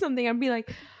would do something, I'd be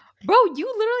like, bro,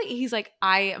 you literally, he's like,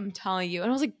 I am telling you. And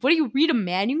I was like, what do you read a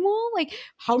manual? Like,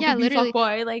 how to be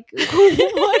fuckboy? Like,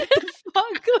 what the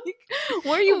fuck? Like,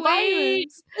 what are you buying?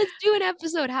 Let's do an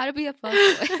episode, how to be a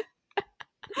fuckboy.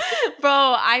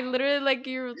 Bro, I literally like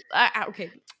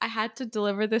okay, I had to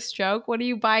deliver this joke. What are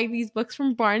you buying these books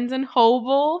from Barnes and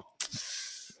Noble?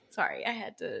 Sorry,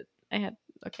 okay,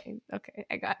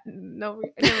 I got never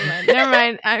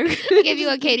mind. I'm gonna give you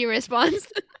a Katie response.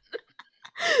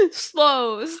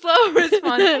 slow response.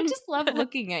 I just love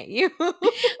looking at you.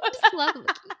 Just love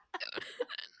looking.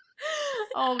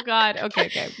 Oh god.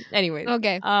 Okay. Anyways.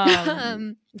 Okay.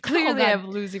 Clearly I'm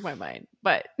losing my mind,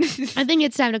 but I think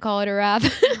it's time to call it a wrap.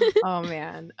 Oh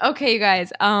man. Okay, you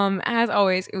guys. As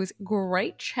always, it was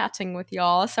great chatting with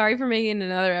y'all. Sorry for making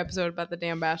another episode about the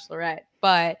damn Bachelorette,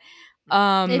 but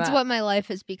It's what my life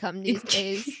has become these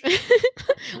days.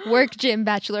 Work, gym,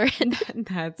 bachelorette.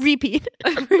 That's repeat.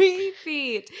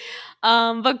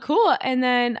 But cool. And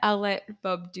then I'll let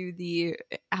Bub do the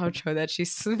outro that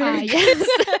she's very yes.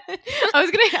 I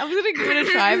was gonna give it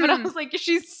a try, but I was like,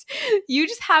 you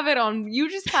just have it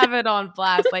on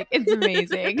blast. Like, it's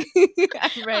amazing.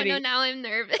 I'm ready. Oh no, now I'm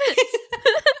nervous.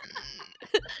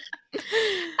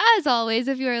 As always,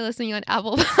 if you are listening on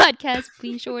Apple Podcasts,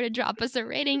 be sure to drop us a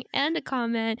rating and a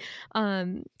comment.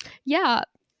 Yeah.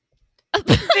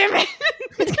 Damn it.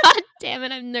 God damn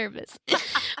it, I'm nervous.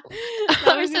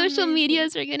 Our social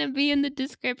medias are gonna be in the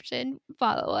description.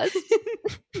 Follow us.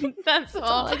 That's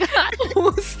all I got.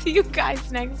 We'll see you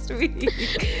guys next week.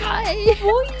 Bye.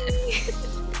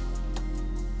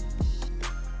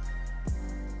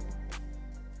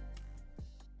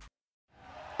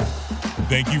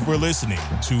 Thank you for listening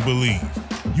to Believe.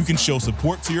 You can show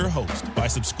support to your host by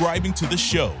subscribing to the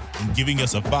show and giving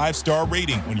us a 5-star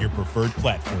rating on your preferred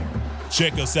platform.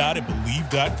 Check us out at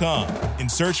Believe.com and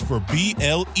search for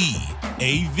BLEAV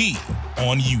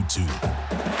on YouTube.